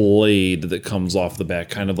blade that comes off the back,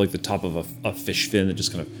 kind of like the top of a fish fin that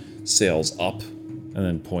just kind of sails up and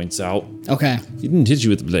then points out. Okay. He didn't hit you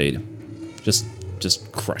with the blade, just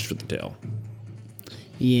just crushed with the tail.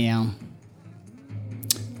 Yeah.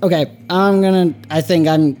 Okay, I think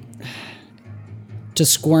I'm to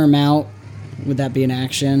squirm out. Would that be an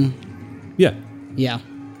action? Yeah. Yeah.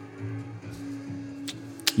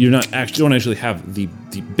 You don't actually have the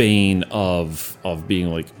bane of being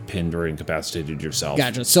like pinned or incapacitated yourself.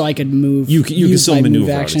 Gotcha. So I could move. You can use still my move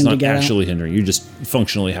maneuver. action It's to not get out? actually hindering. You just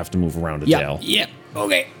functionally have to move around a tail. Yep.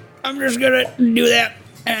 Okay. I'm just gonna do that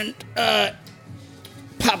and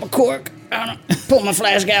pop a cork. I don't know, pull my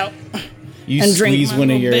flask out. You And drink squeeze my one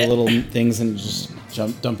of little your bit. little things and just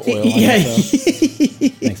dump oil on Yeah. yourself.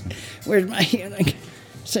 Thanks, man. Where's my healing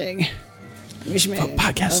saying? Wish me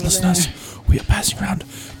Podcast over listeners, we are passing around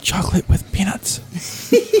chocolate with peanuts.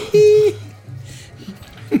 there.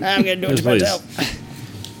 I'm gonna do it Yes, please. myself.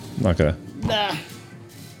 Not gonna Nah.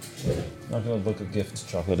 look a gift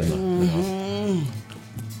chocolate in the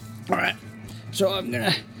All right. So I'm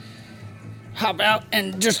gonna hop out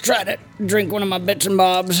and just try to drink one of my bits and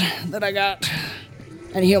bobs that I got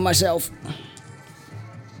and heal myself.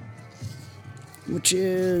 Which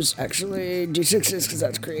is actually D6s because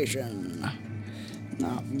that's creation.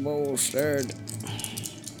 Not bolstered.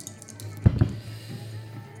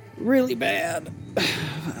 Really bad.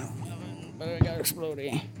 But I got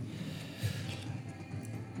exploding.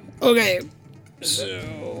 Okay.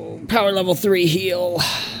 So, power level 3 heal.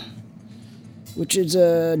 Which is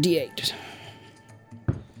a D8.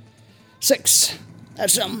 6.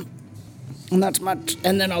 That's something. And that's my.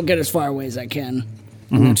 And then I'll get as far away as I can.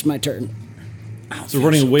 And that's my turn. So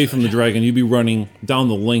running away from the dragon, you'd be running down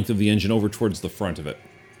the length of the engine over towards the front of it.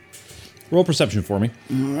 Roll perception for me.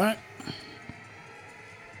 All right.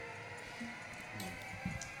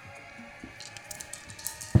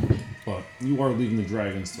 But you are leaving the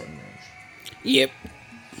dragon's threatened range. Yep.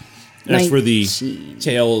 That's where the 19.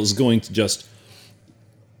 tail is going to just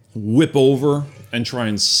whip over and try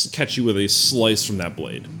and catch you with a slice from that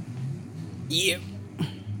blade. Yep.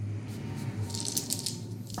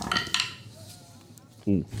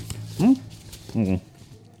 Ooh.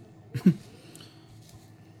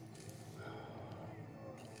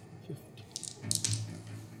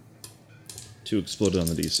 Two exploded on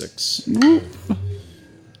the D6.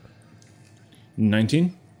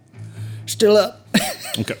 19? Still up.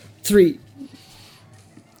 Okay. 3.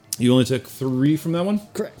 You only took 3 from that one?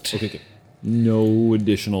 Correct. Okay, good. No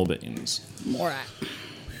additional banes. More at.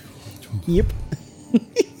 Yep.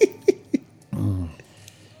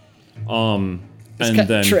 And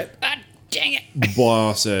then Trip. Ah, dang it.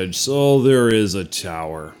 Boss Edge. So there is a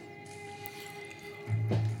tower.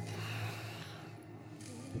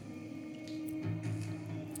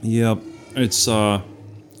 Yep, it's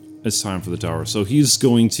time for the tower. So he's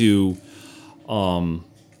going to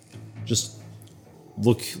just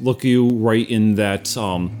look you right in that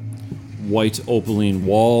white opaline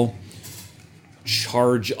wall,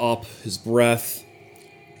 charge up his breath,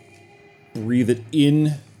 breathe it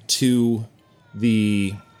in to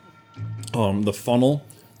the funnel.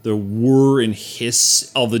 The whir and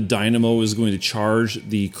hiss of the dynamo is going to charge.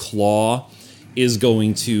 The claw is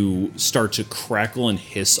going to start to crackle and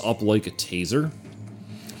hiss up like a taser.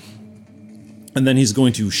 And then he's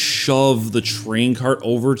going to shove the train cart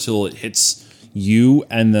over till it hits you,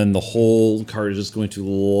 and then the whole cart is just going to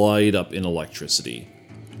light up in electricity.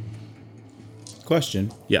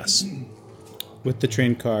 Question. Yes. With the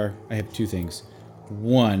train car, I have 2 things.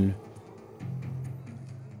 One,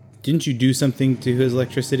 didn't you do something to his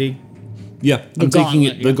electricity? Yeah, I'm taking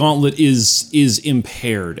it. gauntlet, The gauntlet is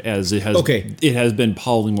impaired as it has. Okay. It has been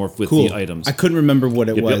polymorphed with Cool. the items. I couldn't remember what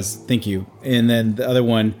it Yep, was. Thank you. And then the other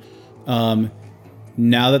one,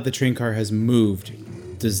 now that the train car has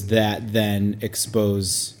moved, does that then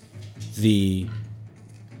expose the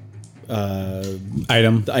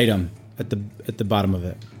Item. item at the bottom of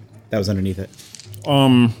it that was underneath it?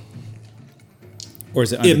 Or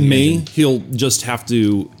is it? Under It the may. engine? He'll just have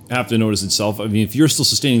to notice itself. I mean, if you're still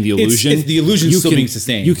sustaining the illusion, it's the illusion's you still can- being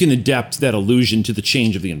sustained. You can adapt that illusion to the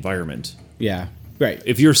change of the environment. Yeah. Right.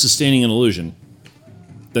 If you're sustaining an illusion,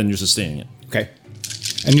 then you're sustaining it. Okay.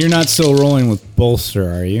 And you're not still rolling with bolster,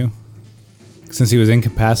 are you? Since he was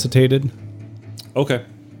incapacitated? Okay.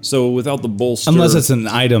 So without the bolster, Unless it's an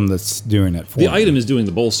item that's doing it for the him. item is doing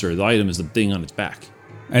the bolster. The item is the thing on its back.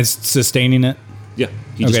 And it's sustaining it? Yeah.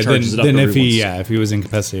 He just Okay, charges it up then every if he once. if he was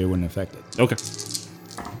incapacitated, it wouldn't affect it. Okay.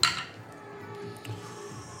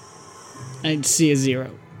 I'd see a 0.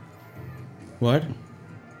 What?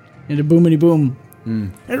 And a boomity boom.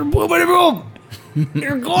 And a boomity boom.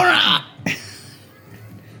 You're gonna.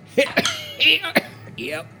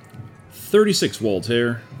 Yep. 36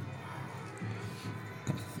 Voltaire.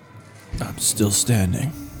 I'm still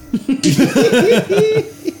standing.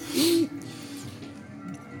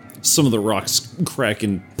 Some of the rocks crack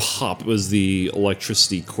and pop as the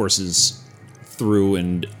electricity courses through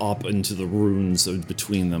and up into the runes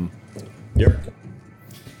between them.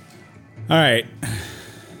 All right.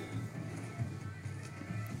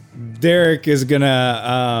 Derek is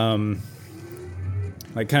gonna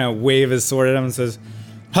like kind of wave his sword at him and says,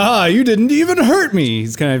 "Ha! You didn't even hurt me."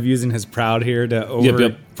 He's kind of using his proud here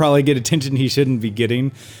to probably get attention he shouldn't be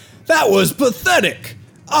getting. That was pathetic.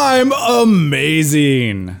 I'm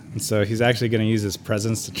amazing. And so he's actually gonna use his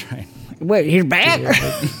presence to try and Wait, he's back?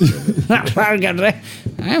 That's what I was gonna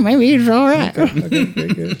say. Maybe he's all right.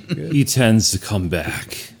 He tends to come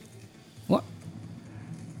back. What?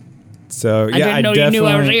 So I yeah, didn't know you knew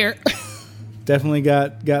I was here. Definitely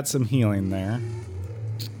got some healing there.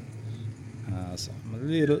 So I'm a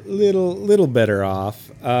little better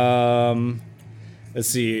off. Let's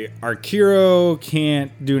see. Arkiro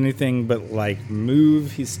can't do anything but like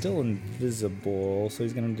move. He's still invisible, so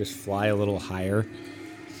he's gonna just fly a little higher.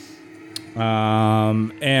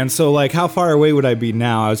 And so like, how far away would I be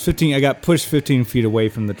now? I was 15. I got pushed 15 feet away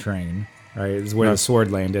from the train. Right, is where the sword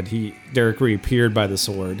landed. Derek reappeared by the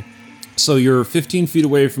sword. So you're 15 feet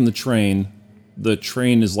away from the train. The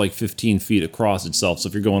train is like 15 feet across itself, so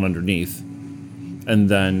if you're going underneath, and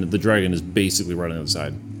then the dragon is basically right on the other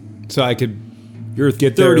side. So I could. You're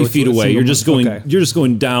Get there 30 with feet a away. single You're just move. going. Okay. You're just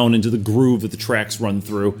going down into the groove that the tracks run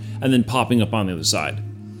through, and then popping up on the other side.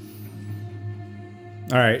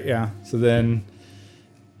 All right, yeah. So then,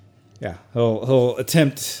 yeah, he'll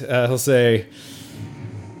attempt. He'll say,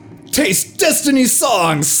 "Taste Destiny's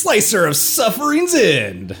song, slicer of suffering's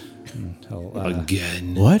end." And he'll,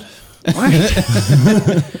 Again. What?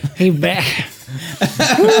 He's back.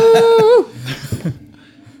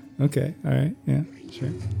 okay, all right, yeah, sure,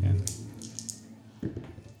 yeah.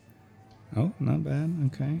 Oh, not bad.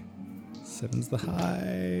 Okay, 7's the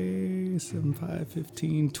high. 7, 5,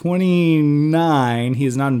 15, 29. He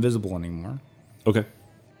is not invisible anymore. Okay.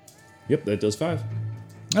 Yep, that does 5.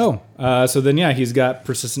 Oh, so then yeah, he's got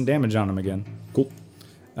persistent damage on him again. Cool.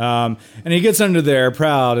 And he gets under there,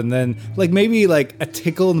 proud, and then like maybe like a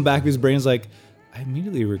tickle in the back of his brain is like, I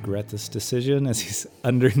immediately regret this decision as he's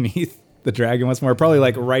underneath the dragon once more, probably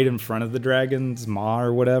like right in front of the dragon's maw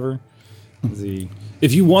or whatever.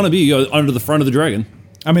 If you want to be under the front of the dragon.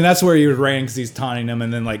 I mean, that's where he was ran because he's taunting him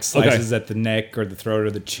and then like slices at the neck or the throat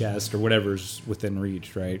or the chest or whatever's within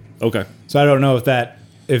reach, right? Okay. So I don't know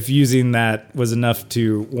if using that was enough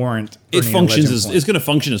to warrant. It earning a functions legend as point. it's going to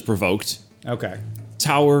function as provoked. Okay.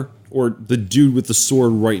 Tower or the dude with the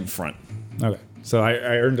sword right in front. Okay. So I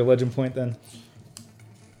earned a legend point then.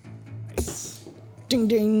 Nice. Ding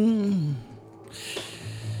ding.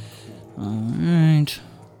 All right.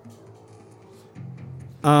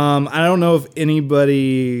 I don't know if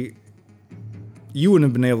anybody. You wouldn't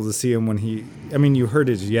have been able to see him when he. I mean, you heard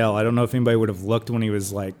his yell. I don't know if anybody would have looked when he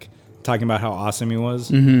was like talking about how awesome he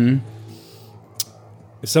was. Mm-hmm.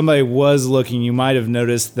 If somebody was looking, you might have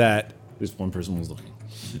noticed that Just one person was looking.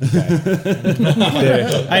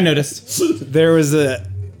 I noticed. there was a,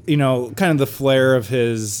 kind of the flare of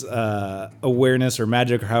his awareness or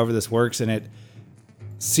magic or however this works, and it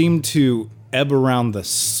seemed to ebb around the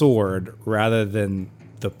sword rather than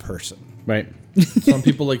the person. Right. Some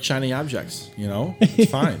people like shiny objects,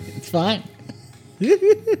 It's fine. It's fine.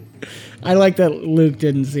 I like that Luke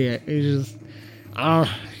didn't see it.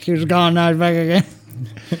 He was gone, now he's back again.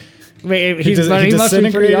 He must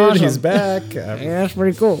be pretty awesome. He's back. Yeah, that's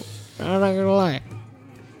pretty cool. I'm not gonna lie.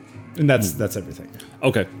 And that's everything.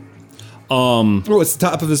 Okay. Oh, it's the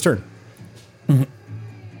top of his turn.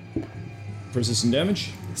 Persistent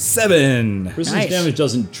damage? 7. Persistent Nice. damage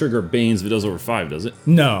doesn't trigger Banes if it does over 5, does it?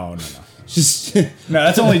 No. Just No,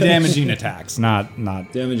 that's only damaging attacks, not.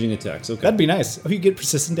 damaging attacks. Okay. That'd be nice. Oh, you get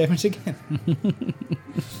persistent damage again.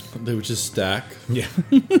 They would just stack. Yeah.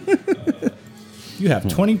 You have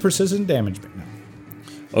 20 persistent damage.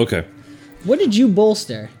 No. Okay. What did you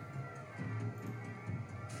bolster?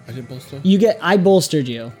 I did bolster. I bolstered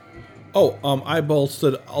you. Oh, I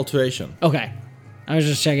bolstered alteration. Okay. I was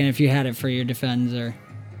just checking if you had it for your defense or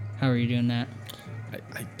how are you doing that?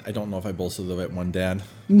 I don't know if I bolstered the right one, Dan.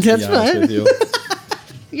 That's To be honest fine. with you.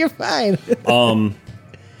 You're fine.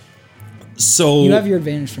 So You have your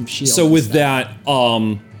advantage from shield. So and with stuff.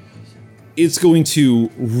 that, it's going to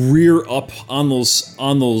rear up on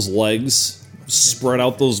those legs, spread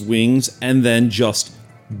out those wings, and then just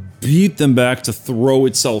beat them back to throw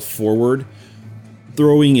itself forward,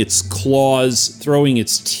 throwing its claws, throwing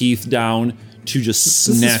its teeth down to just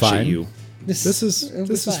is snatch fine. at you. This is it'll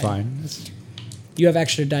be fine. You have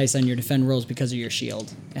extra dice on your defend rolls because of your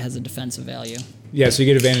shield. It has a defensive value. Yeah, so you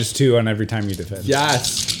get advantage 2 on every time you defend.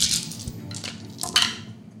 Yes.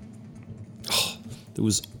 There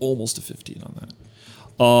was almost a 15 on that.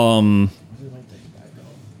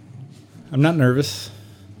 I'm not nervous.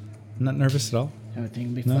 I'm not nervous at all. Everything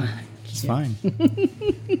will be No, fine. it's fine.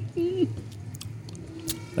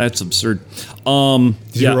 That's absurd. Did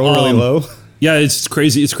you roll really low? Yeah, it's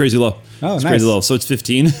crazy. It's crazy low. Oh, it's nice. crazy low. So it's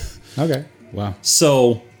 15. Okay. Wow.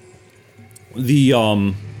 So the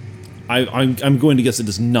I'm going to guess it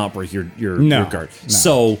does not break your No, guard. no.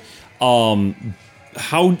 So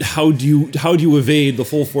how do you evade the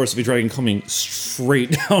full force of a dragon coming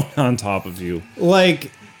straight down on top of you?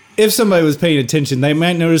 Like, if somebody was paying attention, they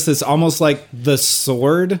might notice this almost like the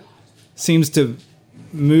sword seems to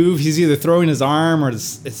move. He's either throwing his arm or it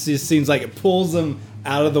just seems like it pulls him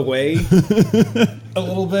out of the way a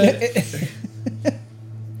little bit.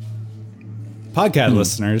 Podcast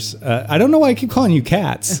listeners, I don't know why I keep calling you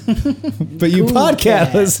cats, but you podcast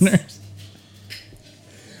cats. listeners.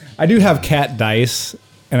 I do have cat dice,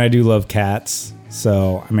 and I do love cats.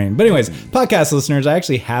 So, I mean, but anyways, podcast listeners, I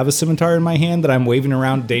actually have a scimitar in my hand that I'm waving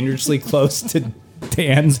around dangerously close to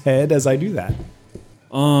Dan's head as I do that.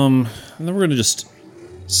 And then we're gonna just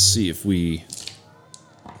see if we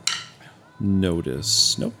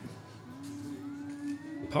notice. Nope.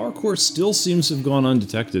 Power core still seems to have gone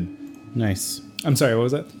undetected. Nice. I'm sorry, what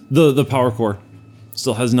was that? The power core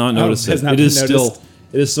still has not noticed has it. not It been is noticed.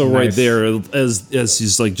 still right Nice. there as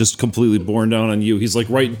he's like just completely borne down on you. He's like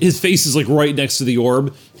right. His face is like right next to the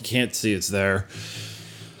orb. You can't see it's there.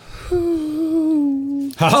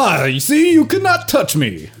 Haha, you see, you could not touch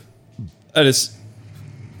me. That is.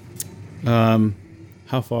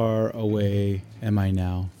 How far away am I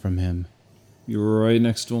now from him? You're right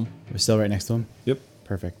next to him. We're still right next to him? Yep.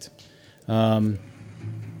 Perfect.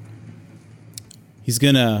 He's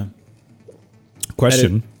gonna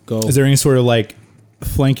Question. Go. Is there any sort of like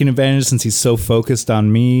flanking advantage since he's so focused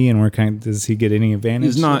on me and we're kind of, does he get any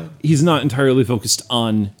advantage? He's not entirely focused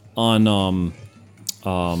on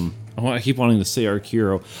I keep wanting to say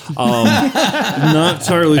Arkiro. Not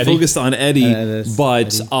entirely focused on Eddie,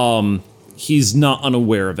 but he's not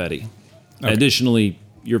unaware of Eddie. Okay. Additionally,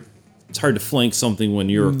 it's hard to flank something when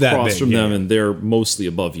you're That across big, from them yeah. and they're mostly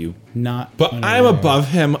above you. Not. But I'm above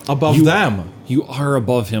him, above them. You are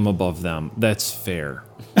above him, above them. That's fair.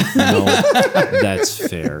 No, that's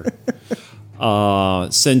fair.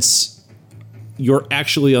 Since you're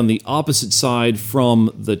actually on the opposite side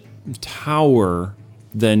from the tower,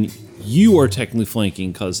 then you are technically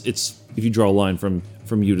flanking because if you draw a line from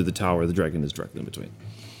you to the tower, the dragon is directly in between.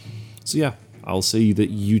 So yeah, I'll say that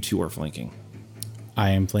you two are flanking.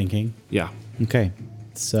 I am flanking. Yeah. Okay.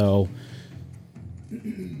 So.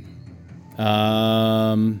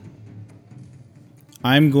 I'm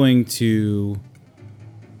going to.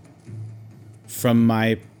 From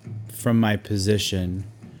my position.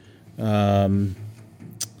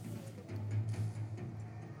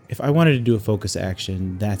 If I wanted to do a focus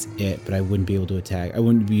action, that's it, but I wouldn't be able to attack. I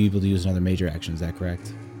wouldn't be able to use another major action, is that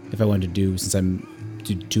correct? If I wanted to do, since I'm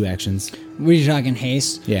do 2 actions. Were you talking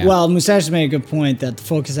haste? Yeah. Well, Musashi made a good point that the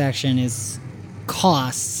focus action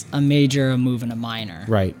costs a major, a move, and a minor.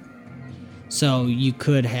 Right. So you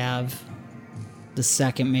could have the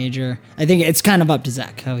second major. I think it's kind of up to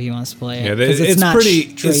Zach how he wants to play it. Yeah, 'cause it's not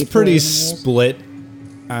pretty straight for the rules. split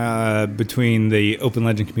between the Open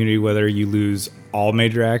Legend community whether you lose all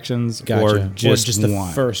major actions Gotcha. or just the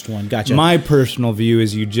one. first one. Gotcha. My personal view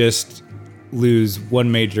is you just lose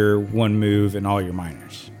one major, one move, and all your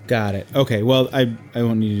minors. Got it. Okay. Well, I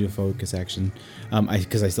won't need to do a focus action,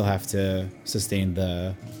 because I still have to sustain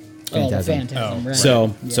the Oh, the phantasm. phantasm, right.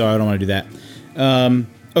 So I don't want to do that.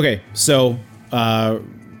 Okay. So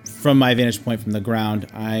from my vantage point from the ground,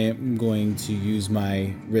 I am going to use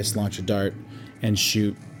my wrist launcher dart and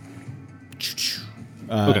shoot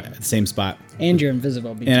at the same spot. And you're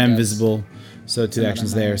invisible. And I'm visible, so 2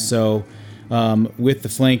 actions there. So with the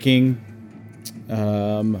flanking,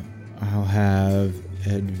 I'll have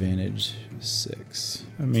advantage 6.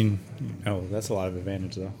 I mean, that's a lot of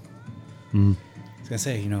advantage though. I was gonna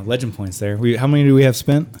say, legend points there. How many do we have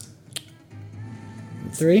spent?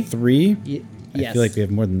 3? 3? Yes. I feel like we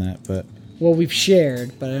have more than that, but Well, we've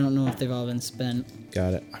shared, but I don't know if they've all been spent.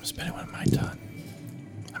 got it. I'm spending one on my turn.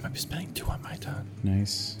 I might be spending 2 on my turn.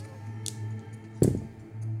 Nice.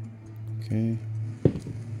 Okay.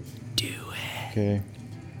 Do it. Okay.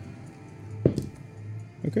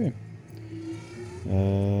 Okay.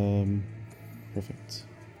 Perfect.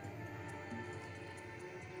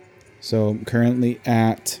 So I'm currently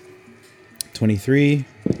at 23,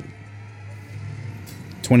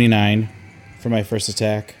 29, for my first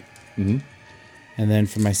attack. Mm-hmm. And then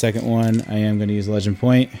for my second one, I am going to use a legend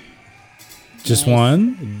point. Just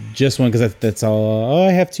one? Just one, because that's all. Oh,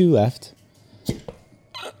 I have 2 left.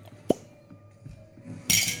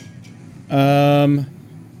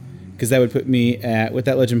 Because that would put me at, with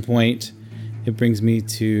that legend point, it brings me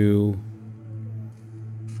to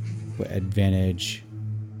what, advantage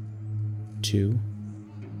 2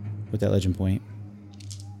 with that legend point.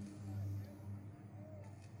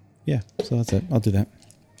 Yeah, so that's it. I'll do that.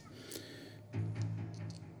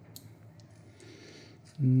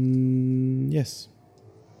 Yes.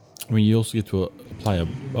 I mean, you also get to apply a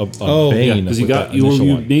Oh, bane. yeah, Because you with got that you initial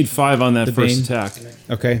one. need 5 on that The first bane. attack.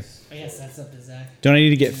 Okay. I guess that's up to Zach. Don't I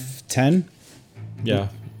need to get 10? Yeah.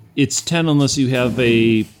 It's 10 unless you have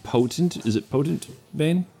a potent. Is it potent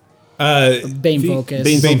bane? Bane focus.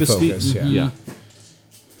 Bane Bane focus, focus, feat? yeah.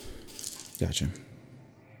 Gotcha.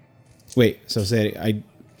 Wait, so say I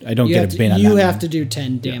don't You get have a to, bane on you that have one. to do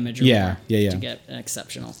 10 damage or Yeah, more yeah. to get an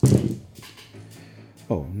exceptional.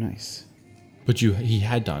 Oh, nice. But he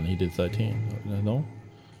had done. He did 13. No?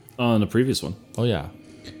 On the previous one. Oh, yeah.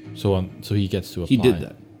 So he gets to apply. He did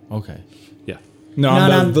that. Okay. Yeah. No,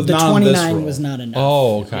 Not on on, the not on this 29 roll. was not enough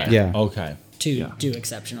Oh, okay. Yeah. Okay. to do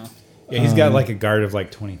exceptional. Yeah, he's got like a guard of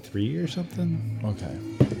like 23 or something. Okay.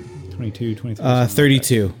 22, 23.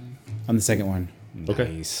 32 on the second one.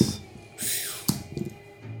 Okay. Nice.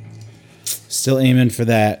 Still aiming for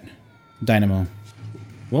that dynamo.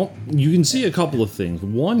 Well, you can see a couple of things.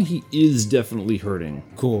 One, he is definitely hurting.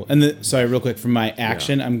 Cool. And sorry, real quick, for my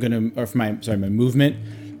action, I'm gonna, or for my movement,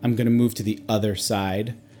 I'm gonna move to the other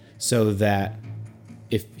side, so that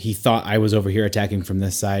if he thought I was over here attacking from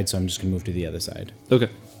this side, so I'm just gonna move to the other side. Okay.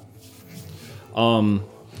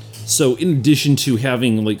 So in addition to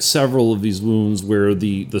having like several of these wounds where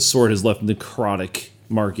the sword has left necrotic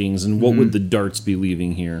markings, and what would the darts be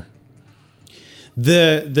leaving here?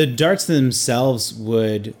 The darts themselves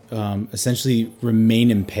would essentially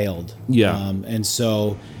remain impaled. Yeah. And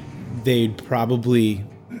so they'd probably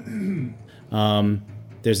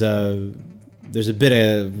there's a bit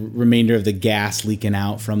of remainder of the gas leaking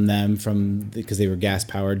out from them because they were gas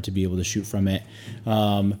powered to be able to shoot from it.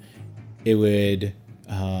 It would.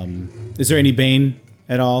 Is there any bane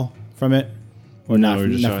at all from it, or No, not? we're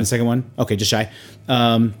just Not shy. from the second one. Okay, just shy.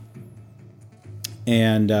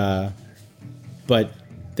 But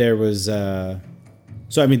there was. So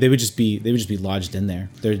I mean, they would just be lodged in there.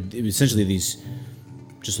 They're essentially these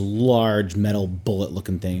just large metal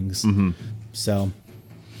bullet-looking things. Mm-hmm. So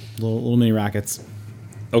little mini rockets.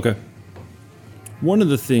 Okay. One of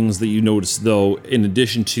the things that you notice, though, in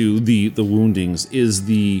addition to the woundings, is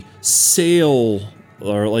the sail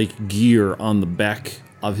or like gear on the back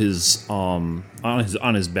of his on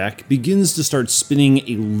his back begins to start spinning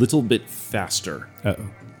a little bit faster. Uh-oh.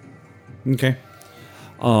 Okay.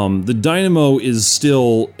 The dynamo is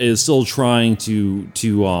still trying to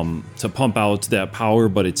pump out that power,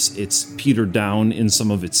 but it's petered down in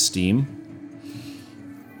some of its steam.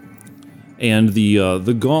 And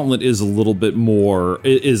the gauntlet is a little bit more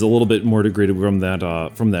degraded from that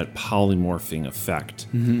polymorphing effect.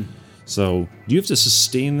 Mm-hmm. So do you have to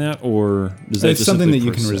sustain that, or is that It's just something that simply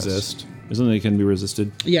you can persist? resist. Is something that can be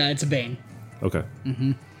resisted? Yeah, it's a bane. Okay.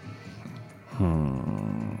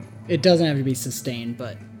 It doesn't have to be sustained,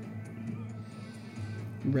 but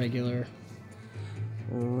regular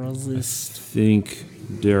resist. I think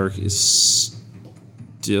Derek is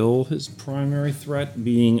still his primary threat,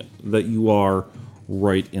 being that you are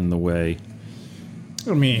right in the way.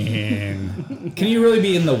 I mean, can you really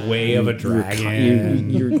be in the way of a dragon?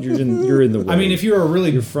 You're in the way. I mean, if you're a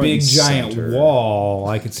really front big and giant center. wall,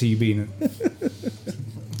 I could see you being.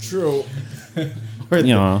 True. Or the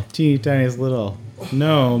Yeah. teeny tiniest little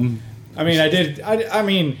gnome. I mean, I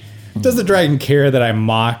mean, does the dragon care that I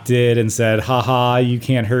mocked it and said, "Haha, you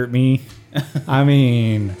can't hurt me"? I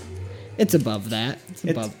mean, It's above that. It's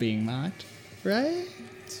above being mocked, right?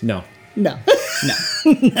 No. No. No,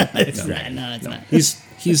 it's not. No, it's not. He's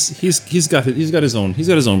got his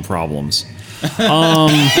own problems.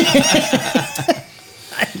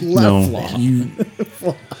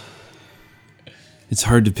 It's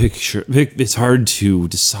hard to picture. It's hard to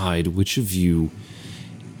decide which of you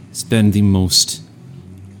has been the most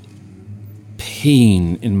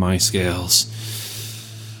pain in my scales.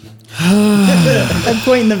 I'm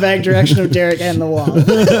pointing the back direction of Derek and the wall.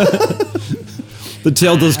 The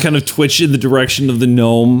tail does kind of twitch in the direction of the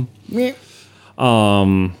gnome.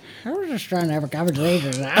 I was just trying to have a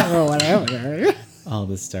conversation. I don't know whatever. All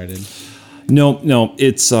this started. No,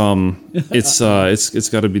 it's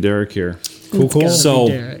got to be Derek here. cool. So,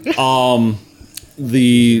 Derek. the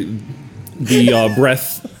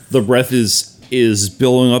breath is is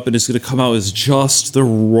billowing up, and it's going to come out as just the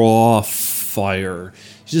raw fire.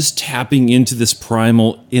 Just tapping into this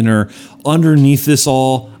primal inner. Underneath this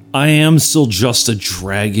all, I am still just a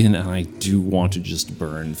dragon, and I do want to just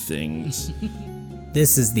burn things.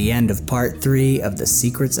 This is the end of part 3 of The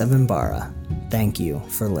Secrets of Imbara. Thank you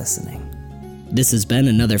for listening. This has been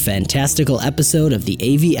another fantastical episode of the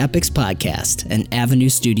AV Epics Podcast, an Avenue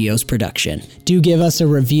Studios production. Do give us a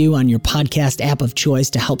review on your podcast app of choice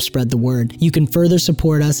to help spread the word. You can further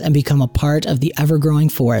support us and become a part of the ever-growing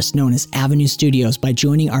forest known as Avenue Studios by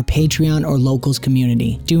joining our Patreon or Locals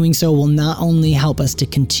community. Doing so will not only help us to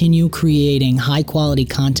continue creating high-quality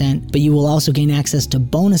content, but you will also gain access to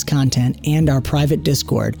bonus content and our private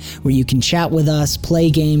Discord, where you can chat with us, play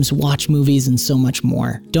games, watch movies, and so much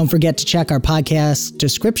more. Don't forget to check our podcast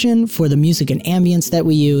description for the music and ambience that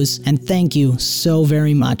we use, and thank you so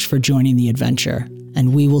very much for joining the adventure,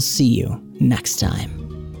 and we will see you next time.